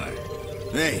door.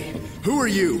 Hey, who are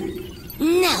you?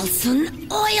 Nelson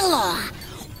Euler!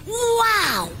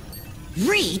 Wow!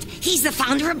 Reed, he's the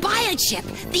founder of Biochip,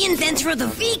 the inventor of the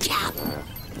VCAP.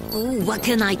 Oh, what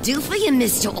can I do for you,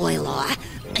 Mr. Euler?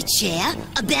 A chair?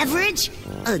 A beverage?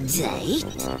 A date?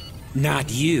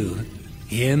 Not you.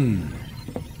 Him.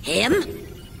 Him?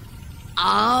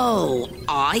 Oh,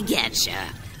 I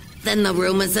getcha. Then the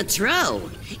rumors are true.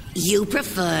 You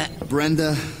prefer...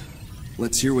 Brenda,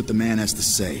 let's hear what the man has to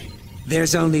say.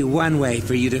 There's only one way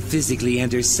for you to physically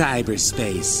enter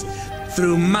cyberspace.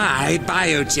 Through my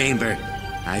biochamber.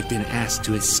 I've been asked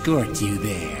to escort you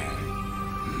there.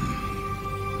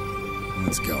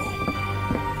 Let's go.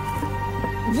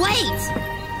 Wait!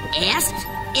 Asked?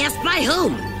 Asked by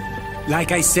whom?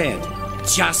 Like I said,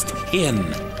 just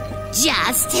him.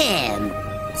 Just him.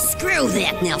 Screw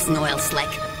that, Nelson Oil Slick.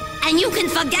 And you can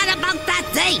forget about that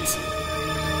date.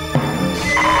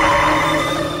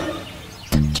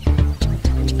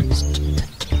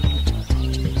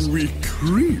 We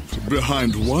creep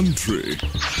behind one tree,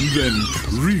 then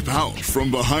creep out from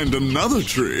behind another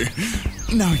tree.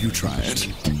 Now you try it.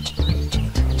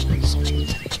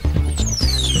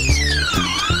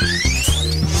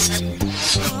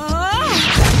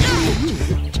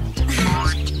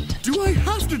 Do I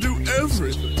have to do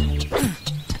everything?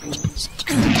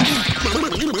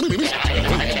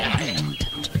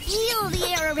 Feel the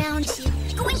air around you,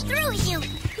 going through you.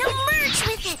 Now merge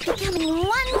with it, becoming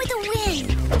one with the wind.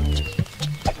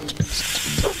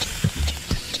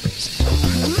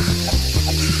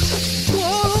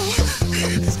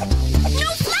 No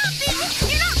flapping!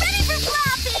 You're not ready for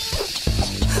flapping!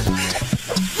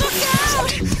 Look out!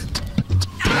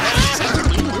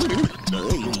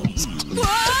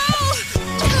 Whoa!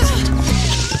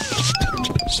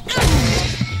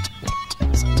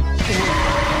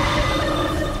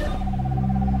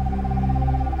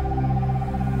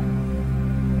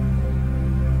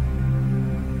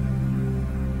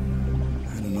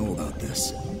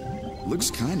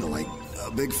 looks kinda like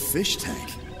a big fish tank.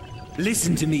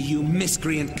 Listen to me, you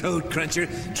miscreant code cruncher.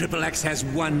 Triple X has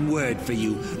one word for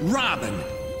you. Robin!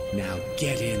 Now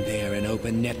get in there and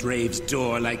open Netrave's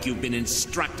door like you've been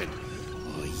instructed,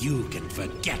 or you can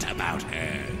forget about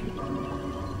her.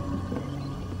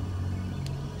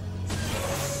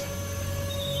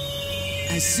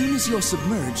 As soon as you're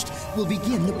submerged, we'll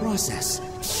begin the process.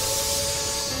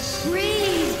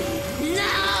 Reed!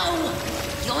 No!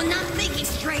 You're not thinking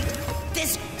straight.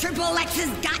 This Triple X has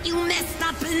got you messed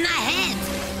up in the head.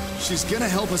 She's gonna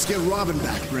help us get Robin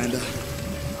back, Brenda.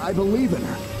 I believe in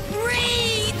her.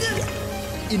 Reed!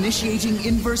 Initiating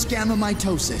inverse gamma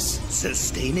mitosis.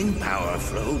 Sustaining power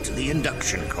flow to the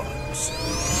induction cords.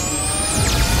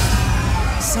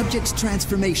 Subject's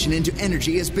transformation into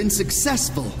energy has been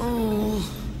successful. Oh.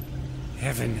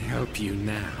 Heaven help you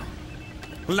now.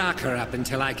 Lock her up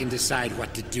until I can decide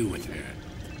what to do with her.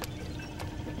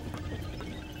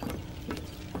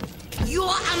 You're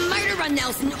a murderer,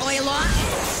 Nelson Oiler!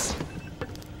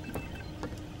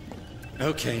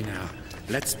 Okay, now,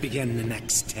 let's begin the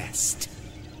next test.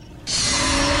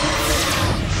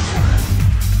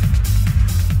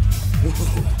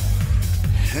 Whoa.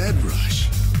 Head rush.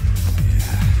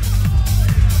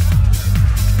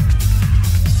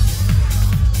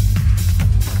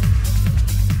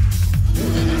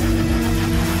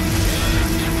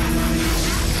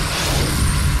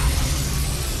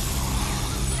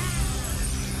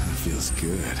 Feels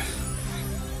good.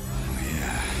 Oh,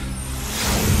 yeah.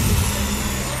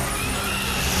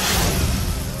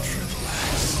 Triple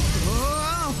X.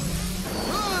 Oh!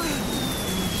 Oh,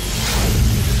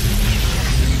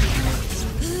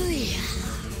 yeah.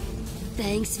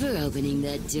 Thanks for opening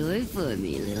that door for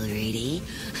me, little Reedy.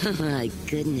 I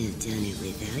couldn't have done it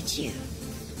without you.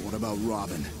 What about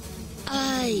Robin?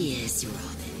 Ah, yes,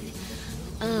 Robin.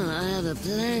 I have a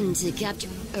plan to capture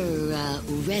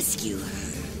rescue her.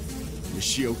 Is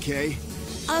she okay?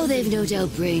 Oh, they've no doubt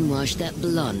brainwashed that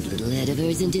blonde little head of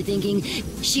hers into thinking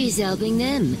she's helping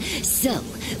them. So,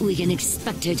 we can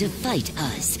expect her to fight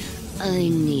us. I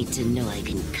need to know I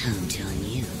can count on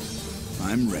you.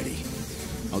 I'm ready.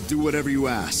 I'll do whatever you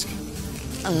ask.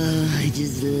 Oh, I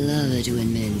just love it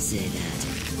when men say that.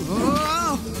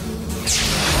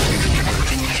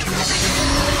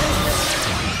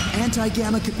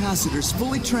 Anti-gamma capacitors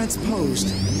fully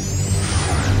transposed.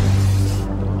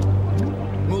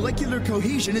 Molecular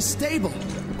cohesion is stable.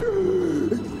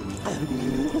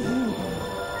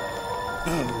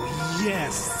 Oh,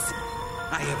 yes!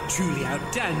 I have truly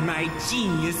outdone my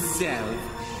genius self.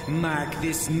 Mark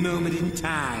this moment in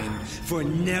time, for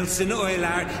Nelson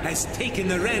Oiler has taken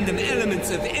the random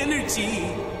elements of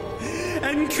energy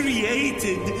and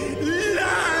created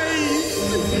life!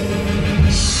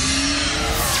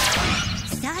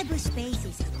 Cyberspace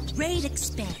is a great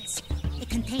expanse. It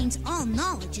contains all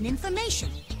knowledge and information.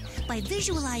 By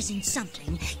visualizing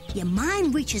something, your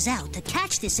mind reaches out to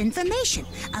catch this information,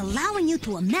 allowing you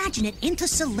to imagine it into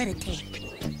solidity.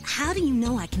 How do you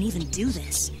know I can even do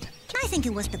this? I think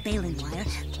it was the baling wire.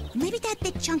 Maybe that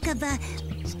big chunk of,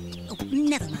 Oh,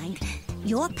 never mind.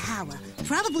 Your power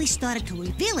probably started to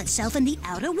reveal itself in the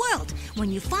outer world when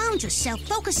you found yourself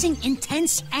focusing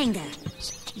intense anger.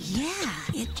 Yeah,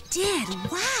 it did.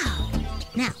 Wow.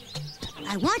 Now,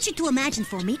 I want you to imagine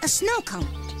for me a snow cone.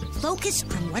 Focus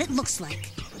on what it looks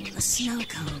like. A snow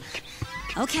cone.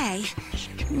 Okay.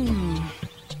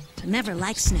 Never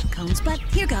liked snow cones, but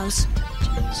here goes.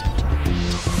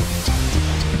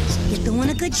 You're doing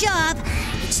a good job.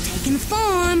 It's taking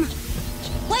form.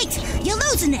 Wait, you're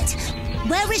losing it.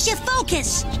 Where is your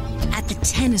focus? At the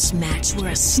tennis match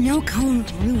where a snow cone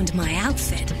ruined my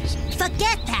outfit.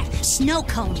 Forget that. Snow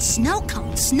cone, snow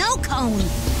cone, snow cone.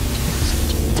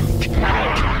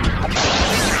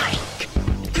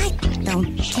 I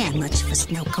don't care much for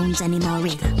snow cones anymore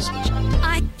either.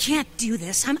 I can't do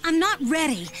this. I'm not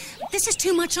ready. This is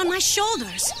too much on my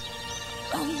shoulders.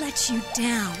 I'll let you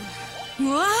down.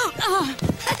 Whoa! Oh.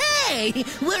 Hey,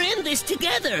 we're in this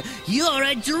together. You're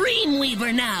a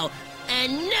Dreamweaver now.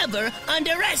 And never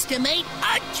underestimate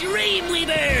a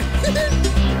Dreamweaver!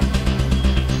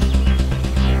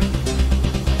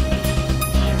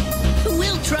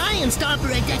 We'll try and stop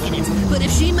her at Decadence, but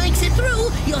if she makes it through,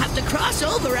 you'll have to cross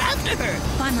over after her.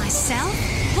 By myself?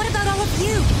 What about all of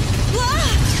you? Whoa!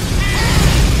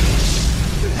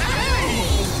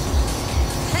 Hey!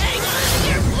 Hang on to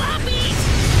your floppies!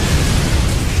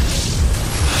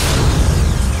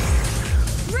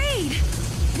 Reed!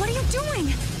 What are you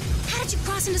doing? How did you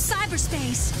cross into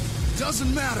cyberspace?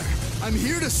 Doesn't matter. I'm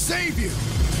here to save you.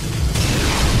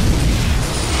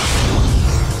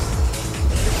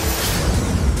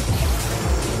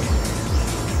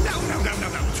 No,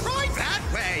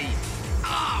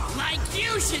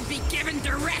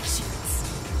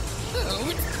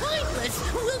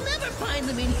 useless. We'll never find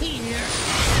them in here.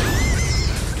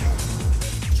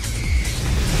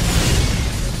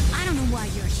 I don't know why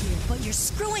you're here, but you're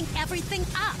screwing everything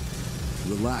up.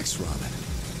 Relax, Robin.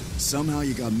 Somehow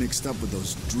you got mixed up with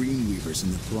those Dreamweavers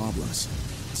and the problems.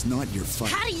 It's not your fight.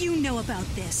 How do you know about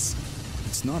this?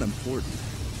 It's not important.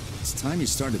 It's time you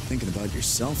started thinking about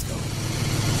yourself, though.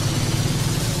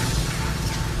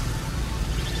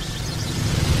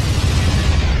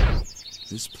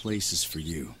 This place is for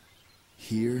you.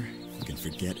 Here, you can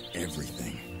forget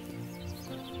everything.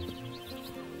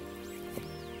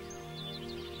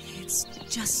 It's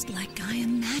just like I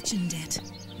imagined it.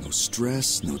 No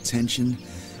stress, no tension,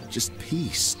 just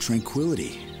peace,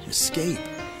 tranquility, escape.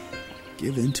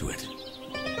 Give into it.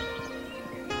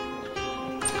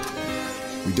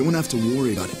 We don't have to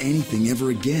worry about anything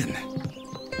ever again.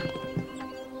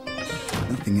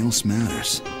 Nothing else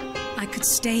matters. I could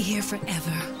stay here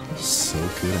forever. So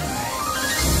could I.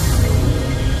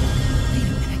 Wait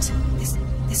a minute.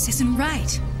 This isn't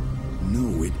right.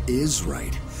 No, it is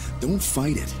right. Don't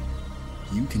fight it.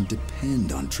 You can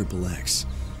depend on Triple X.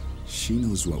 She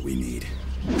knows what we need.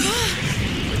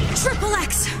 Triple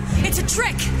X! It's a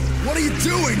trick! What are you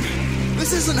doing?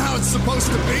 This isn't how it's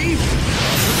supposed to be!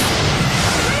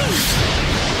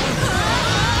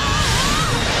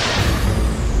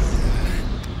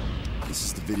 This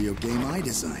is the video game I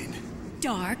designed.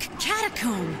 Dark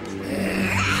Catacomb!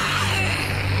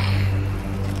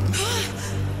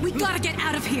 We gotta get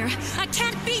out of here! I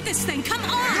can't beat this thing! Come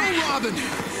on! No, Robin!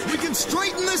 We can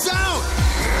straighten this out!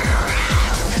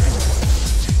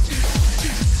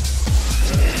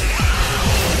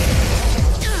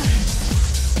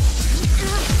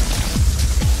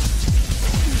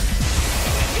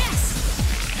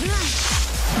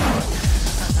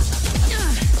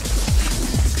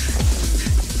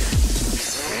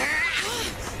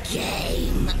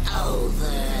 Game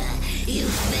over. You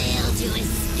failed to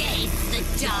escape the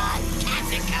dark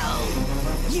catacomb.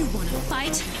 You wanna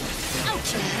fight?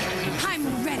 Okay, I'm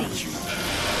ready.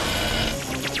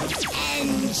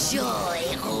 Enjoy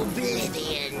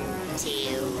oblivion,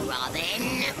 dear Robin.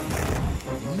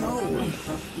 No!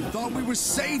 We thought we were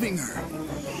saving her!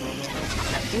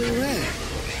 We were.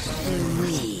 Or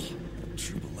we.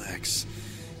 Triple X,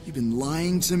 you've been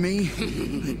lying to me?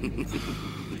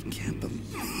 I can't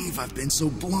believe I've been so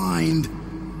blind.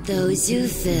 Those who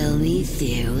fail me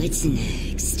fear what's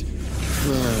next.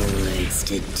 Forwards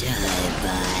to die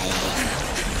by.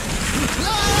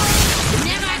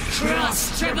 Never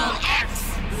cross Triple X!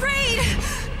 Raid!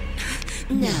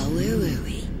 Now, where were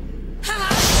we?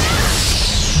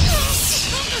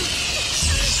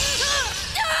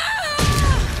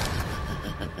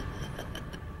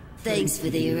 Thanks for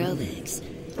the aerobics.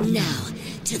 Now,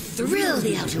 to thrill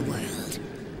the outer world.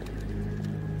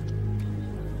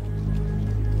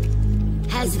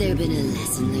 Has there been a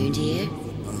lesson learned here?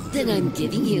 Then I'm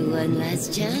giving you one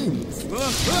last chance.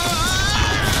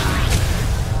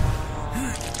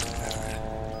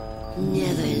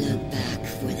 Never look back,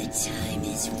 for the time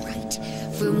is right.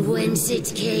 From whence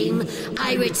it came,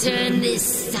 I return this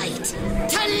sight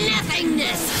to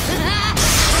nothingness!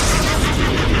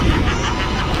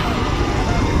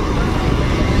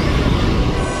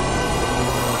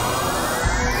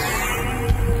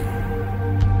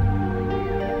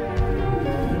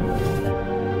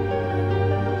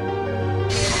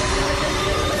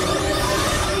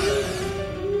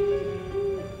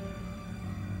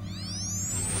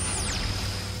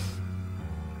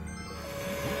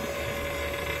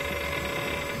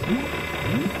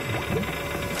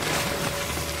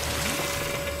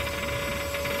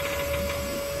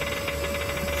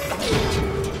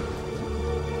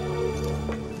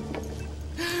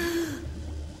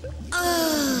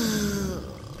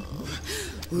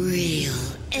 Real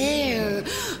air.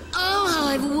 Oh, how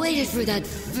I've waited for that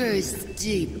first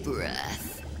deep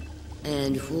breath.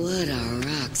 And what a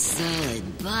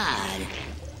rock-solid bud.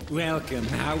 Welcome.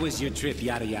 How was your trip?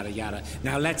 Yada, yada, yada.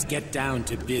 Now let's get down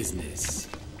to business.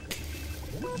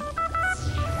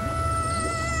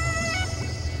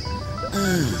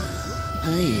 Oh,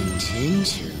 I intend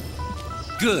to.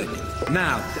 Good.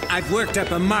 Now, I've worked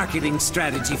up a marketing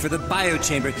strategy for the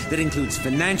biochamber that includes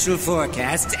financial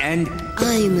forecasts and...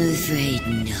 I'm afraid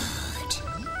not.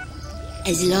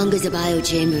 As long as a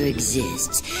biochamber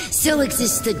exists, so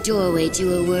exists the doorway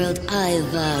to a world I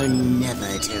vow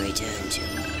never to return to.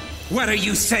 What are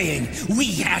you saying?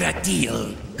 We had a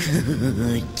deal.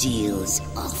 Deal's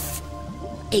off.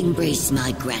 Embrace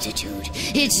my gratitude.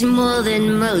 It's more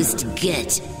than most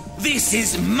get. This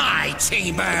is my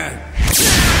chamber!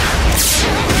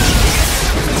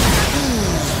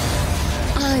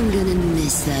 I'm gonna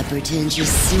miss that pretentious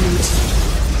snooty.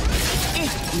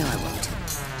 No, I won't.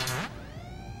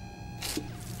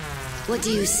 What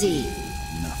do you see?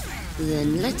 Nothing.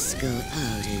 Then let's go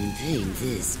out and paint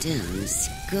this town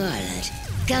scarlet.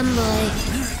 Come, boy.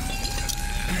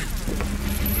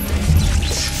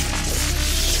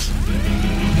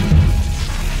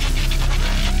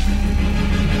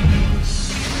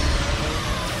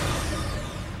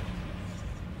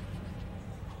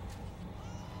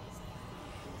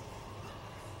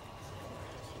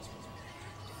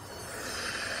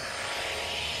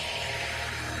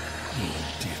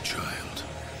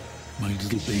 My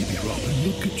little baby Robin,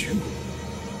 look at you.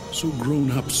 So grown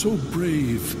up, so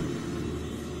brave.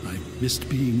 I missed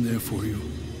being there for you,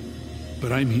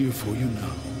 but I'm here for you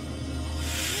now.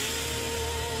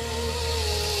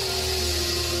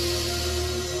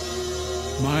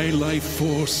 My life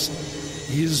force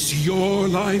is your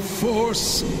life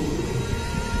force.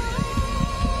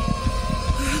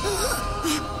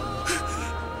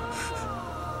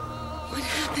 What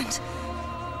happened?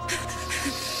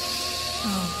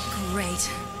 Oh, great.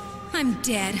 I'm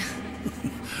dead.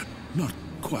 Not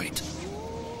quite.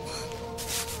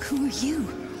 Who are you?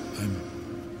 I'm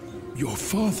your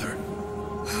father.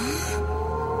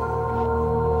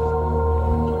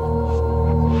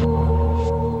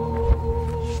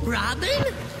 Robin?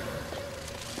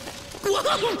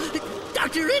 Whoa!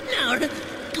 Dr. Rittenauer!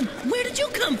 Where did you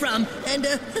come from? And,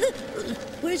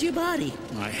 where's your body?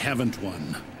 I haven't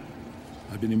one.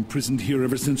 I've been imprisoned here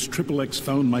ever since X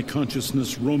found my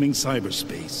consciousness roaming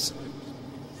cyberspace.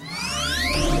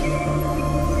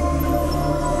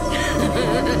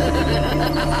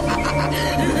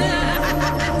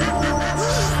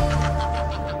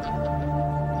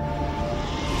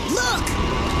 Look!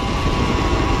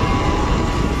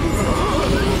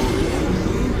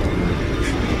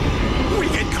 We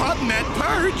get caught in that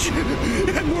purge,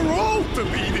 and we're all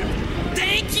deleted.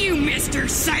 Thank you, Mr.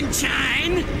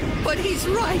 Sunshine! But he's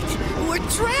right. We're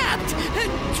trapped,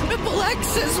 and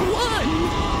X has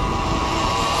won.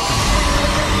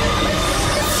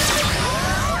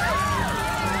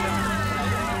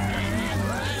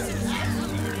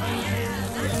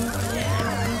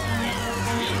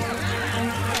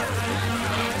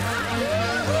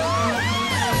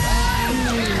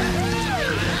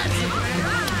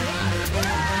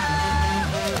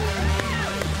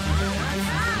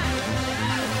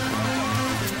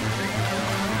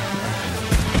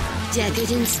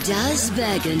 Decadence does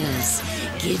beckon us.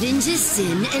 Give in to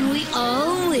sin and we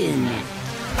all win.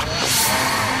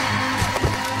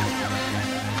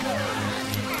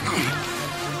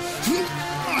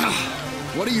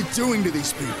 What are you doing to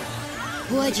these people?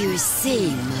 What you're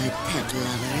seeing, my pet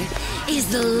lover, is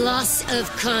the loss of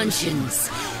conscience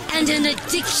and an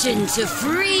addiction to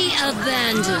free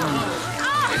abandon.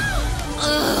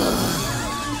 Ugh.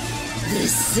 The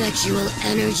sexual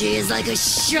energy is like a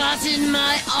shot in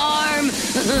my arm.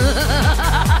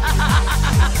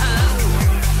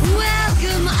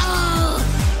 Welcome all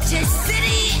to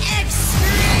City Extreme!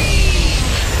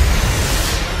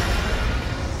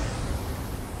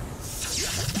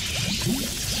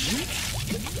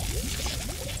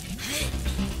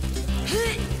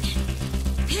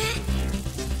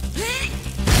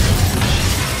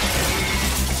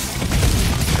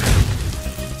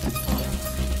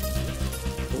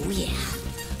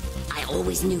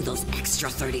 Always knew those extra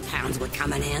 30 pounds would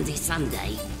come in handy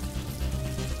someday.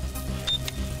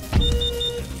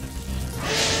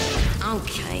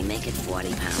 Okay, make it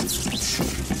 40 pounds.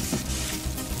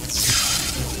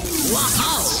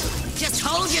 Whoa! Just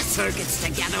hold your circuits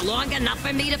together long enough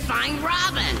for me to find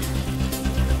Robin.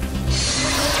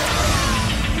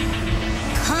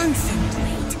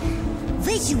 Concentrate.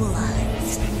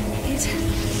 Visualize.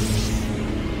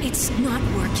 It's not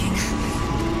working.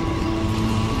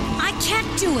 I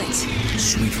can't do it.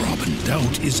 Sweet Robin,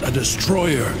 doubt is a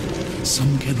destroyer.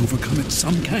 Some can overcome it,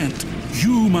 some can't.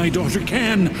 You, my daughter,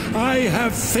 can. I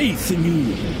have faith in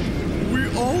you. We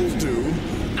all do.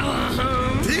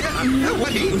 Yeah,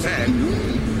 what he said.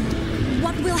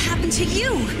 What will happen to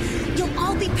you? You'll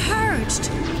all be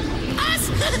purged. Us?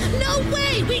 No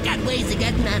way! We got ways of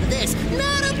getting out of this.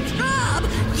 Not a prob!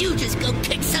 You just go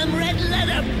kick some red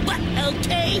leather butt,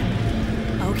 okay?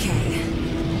 Okay.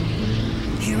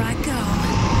 Here I go.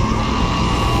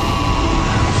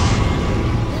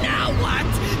 Now what?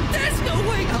 There's no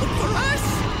way out for us!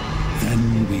 Then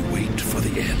we wait for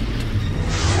the end.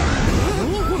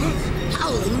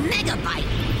 Holy megabyte!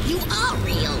 You are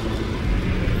real!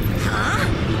 Huh?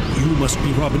 You must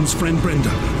be Robin's friend,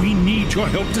 Brenda. We need your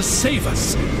help to save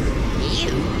us.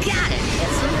 You got it,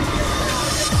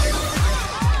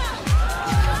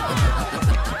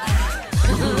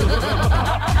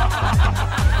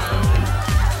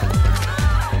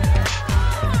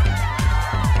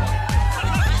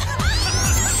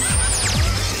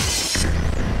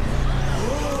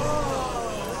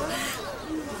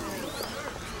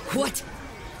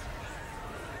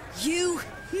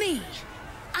 me.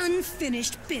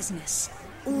 Unfinished business.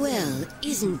 Well,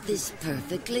 isn't this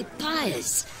perfectly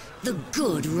pious? The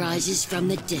good rises from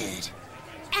the dead.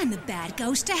 And the bad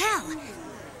goes to hell.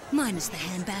 Minus the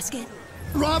handbasket.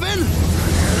 Robin!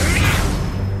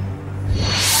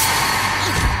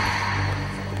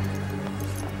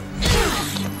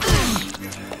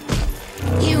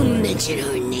 You mention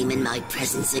her name in my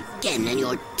presence again and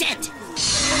you're dead.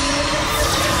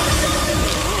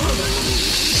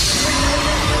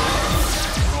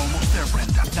 We're almost there,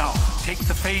 Brenda. Now, take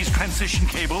the phase transition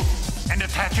cable and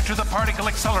attach it to the particle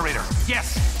accelerator.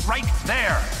 Yes, right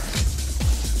there.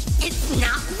 It's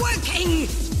not working!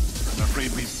 I'm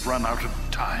afraid we've run out of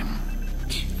time.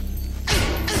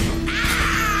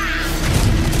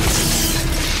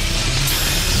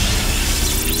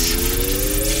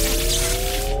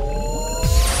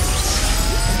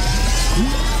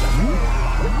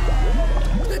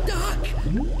 The doc!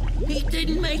 He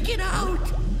didn't make it out!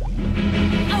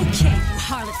 Okay, you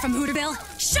harlot from Hooterville,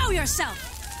 show yourself!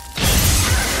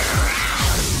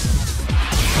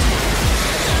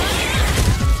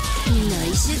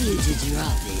 Nice of you to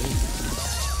drop in.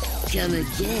 Come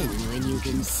again when you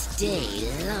can stay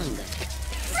longer.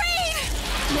 Freed!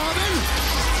 Robin!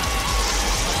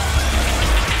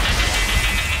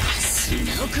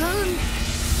 Snow cone?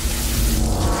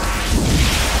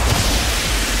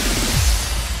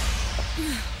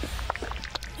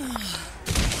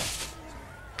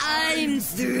 I'm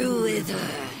through with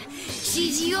her.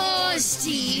 She's yours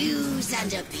to use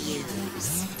and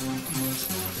abuse.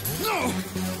 No!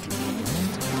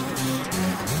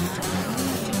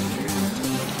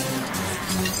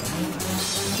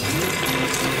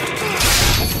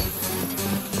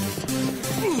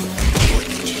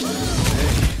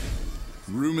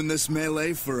 Room in this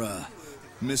melee for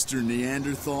Mr.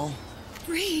 Neanderthal?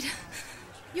 Reed,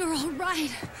 you're all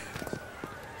right.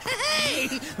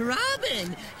 Hey,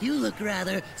 Robin! You look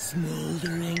rather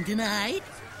smoldering tonight.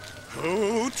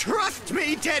 Oh, trust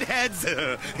me, deadheads!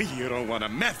 You don't want to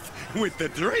mess with the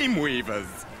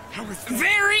Dreamweavers.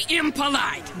 Very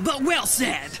impolite, but well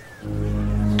said.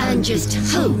 And just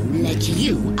who let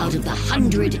you out of the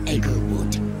 100-acre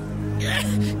wood?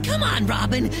 Come on,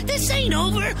 Robin. This ain't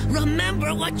over.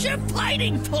 Remember what you're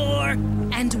fighting for.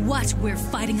 And what we're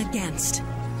fighting against.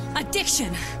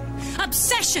 Addiction.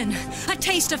 Obsession. A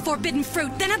taste of forbidden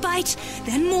fruit, then a bite,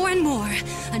 then more and more,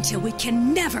 until we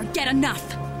can never get enough.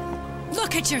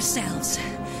 Look at yourselves.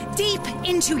 Deep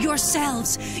into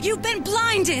yourselves. You've been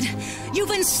blinded. You've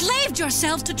enslaved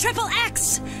yourselves to Triple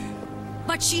X.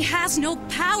 But she has no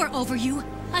power over you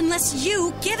unless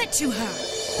you give it to her.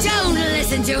 Don't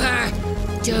listen to her!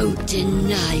 Don't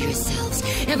deny yourselves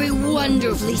every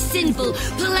wonderfully sinful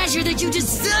pleasure that you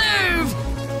deserve!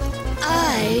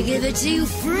 I give it to you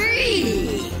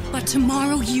free! But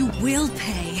tomorrow you will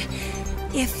pay.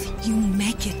 If you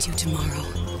make it to tomorrow.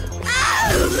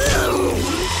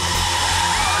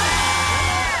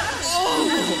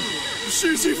 Oh!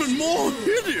 She's even more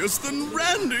hideous than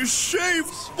Randy's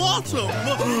shaved bottom!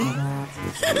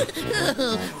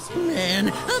 Oh,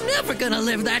 man, I'm never gonna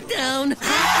live that down.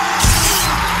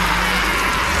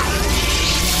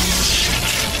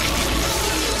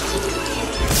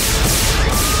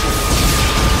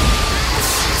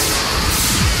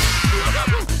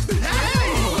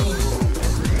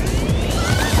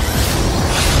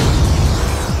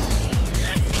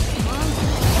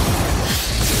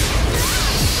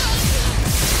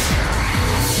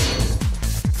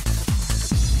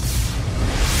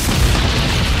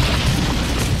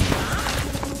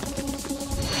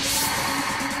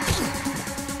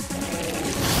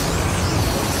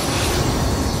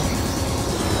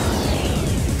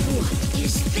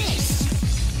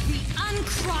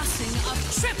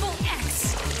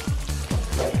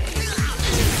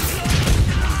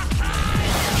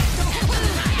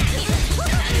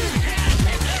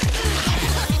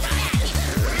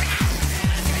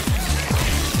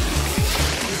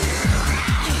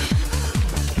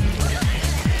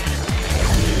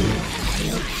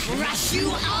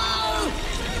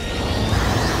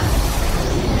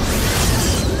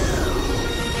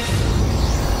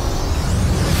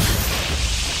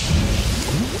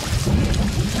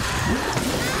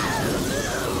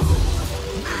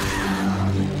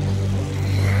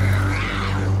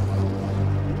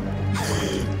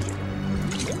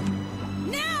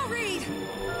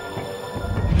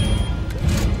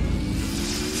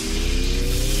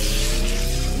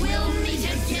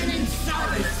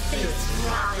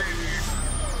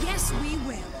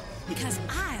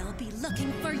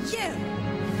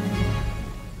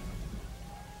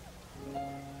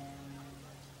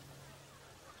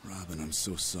 I'm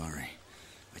so sorry.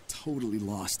 I totally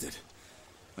lost it.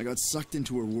 I got sucked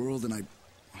into her world and I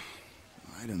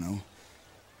don't know.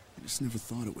 I just never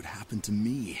thought it would happen to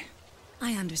me.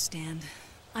 I understand.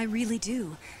 I really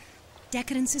do.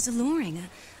 Decadence is alluring,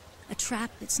 a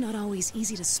trap that's not always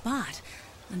easy to spot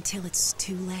until it's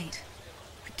too late.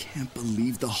 I can't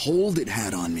believe the hold it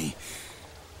had on me.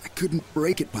 I couldn't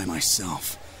break it by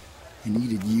myself. I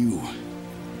needed you.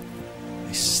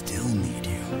 I still need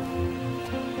you.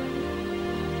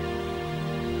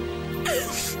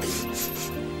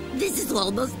 This is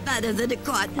almost better than a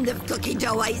carton of cookie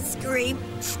dough ice cream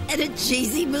and a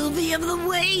cheesy movie of the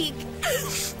week.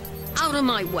 Out of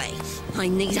my way. I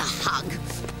need a hug.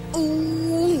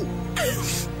 Ooh.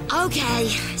 Okay,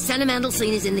 sentimental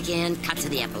scene is in the can. Cut to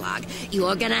the epilogue.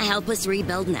 You're gonna help us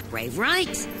rebuild Netwave,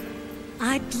 right?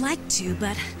 I'd like to,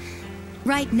 but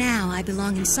right now I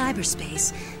belong in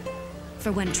cyberspace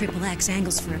for when XXX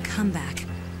angles for a comeback.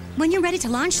 When you're ready to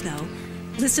launch, though,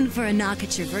 listen for a knock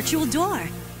at your virtual door.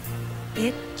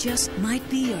 It just might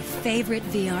be your favorite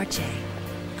VRJ.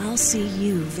 I'll see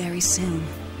you very soon.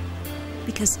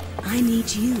 Because I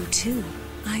need you, too.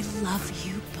 I love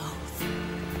you both.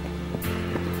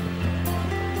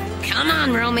 Come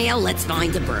on, Romeo, let's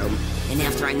find a broom. And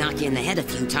after I knock you in the head a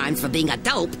few times for being a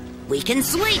dope, we can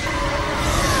sweep.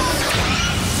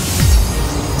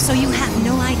 So you have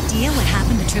no idea what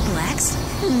happened to XXX?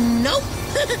 Nope.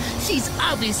 She's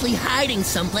obviously hiding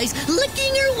someplace,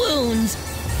 licking her wounds.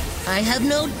 I have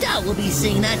no doubt we'll be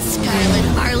seeing that scarlet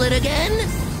harlot again.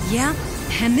 Yeah,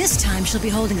 and this time she'll be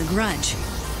holding a grudge.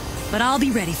 But I'll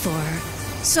be ready for her.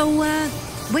 So,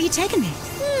 where you taking me?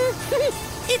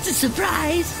 It's a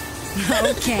surprise.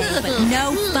 Okay, but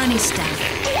no funny stuff.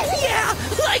 Yeah,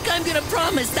 like I'm gonna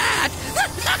promise that.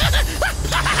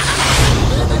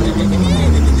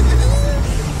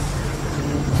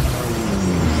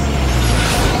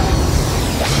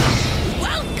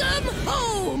 Welcome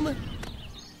home.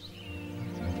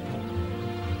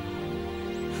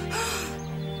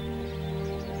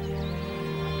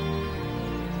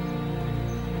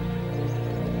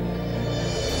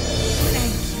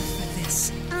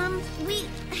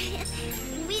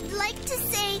 We'd like to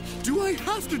say... Do I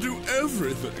have to do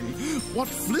everything? What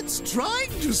Flit's trying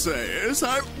to say is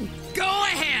Go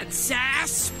ahead, Sass.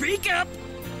 Speak up.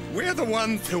 We're the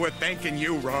ones who are thanking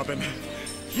you, Robin.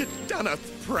 You done us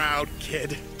proud,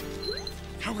 kid.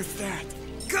 How was that?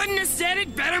 Couldn't have said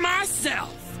it better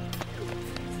myself.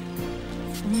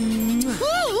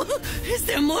 Ooh, is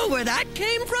there more where that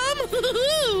came from?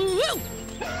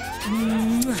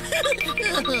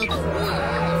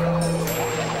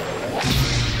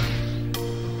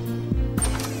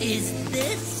 Is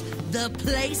this the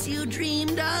place you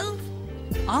dreamed of?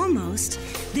 Almost.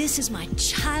 This is my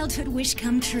childhood wish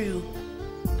come true.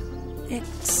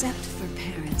 Except for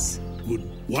parents. Would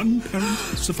one parent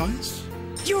suffice?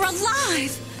 You're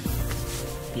alive!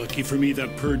 Lucky for me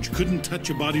that purge couldn't touch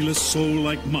a bodiless soul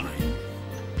like mine.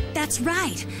 That's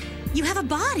right. You have a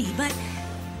body, but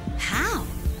how?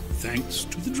 Thanks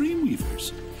to the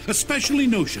Dreamweavers. Especially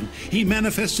Notion, he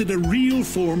manifested a real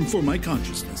form for my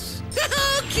consciousness.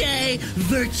 Okay,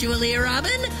 virtually,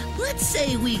 Robin. Let's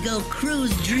say we go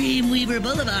cruise Dreamweaver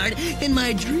Boulevard in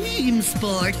my dream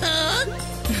sport, huh?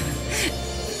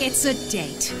 It's a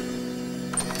date.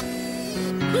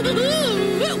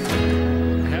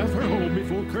 Have her home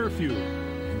before curfew.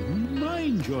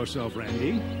 Mind yourself,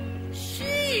 Randy.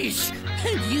 Sheesh!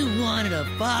 And you wanted a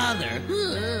father.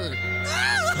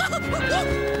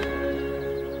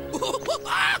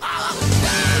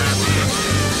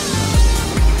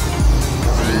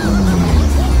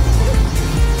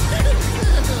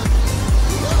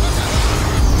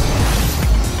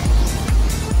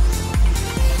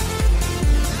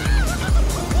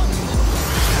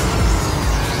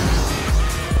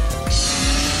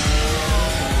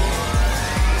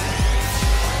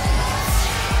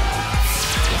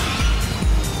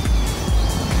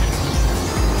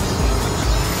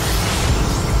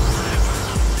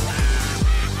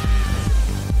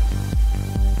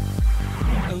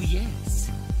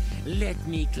 Let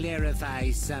me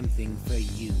clarify something for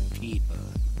you people.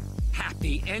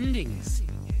 Happy endings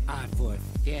are for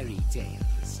fairy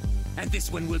tales. And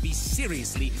this one will be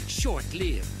seriously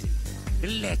short-lived.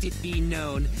 Let it be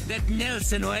known that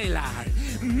Nelson Oylar,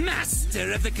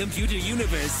 master of the computer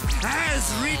universe,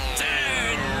 has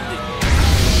returned!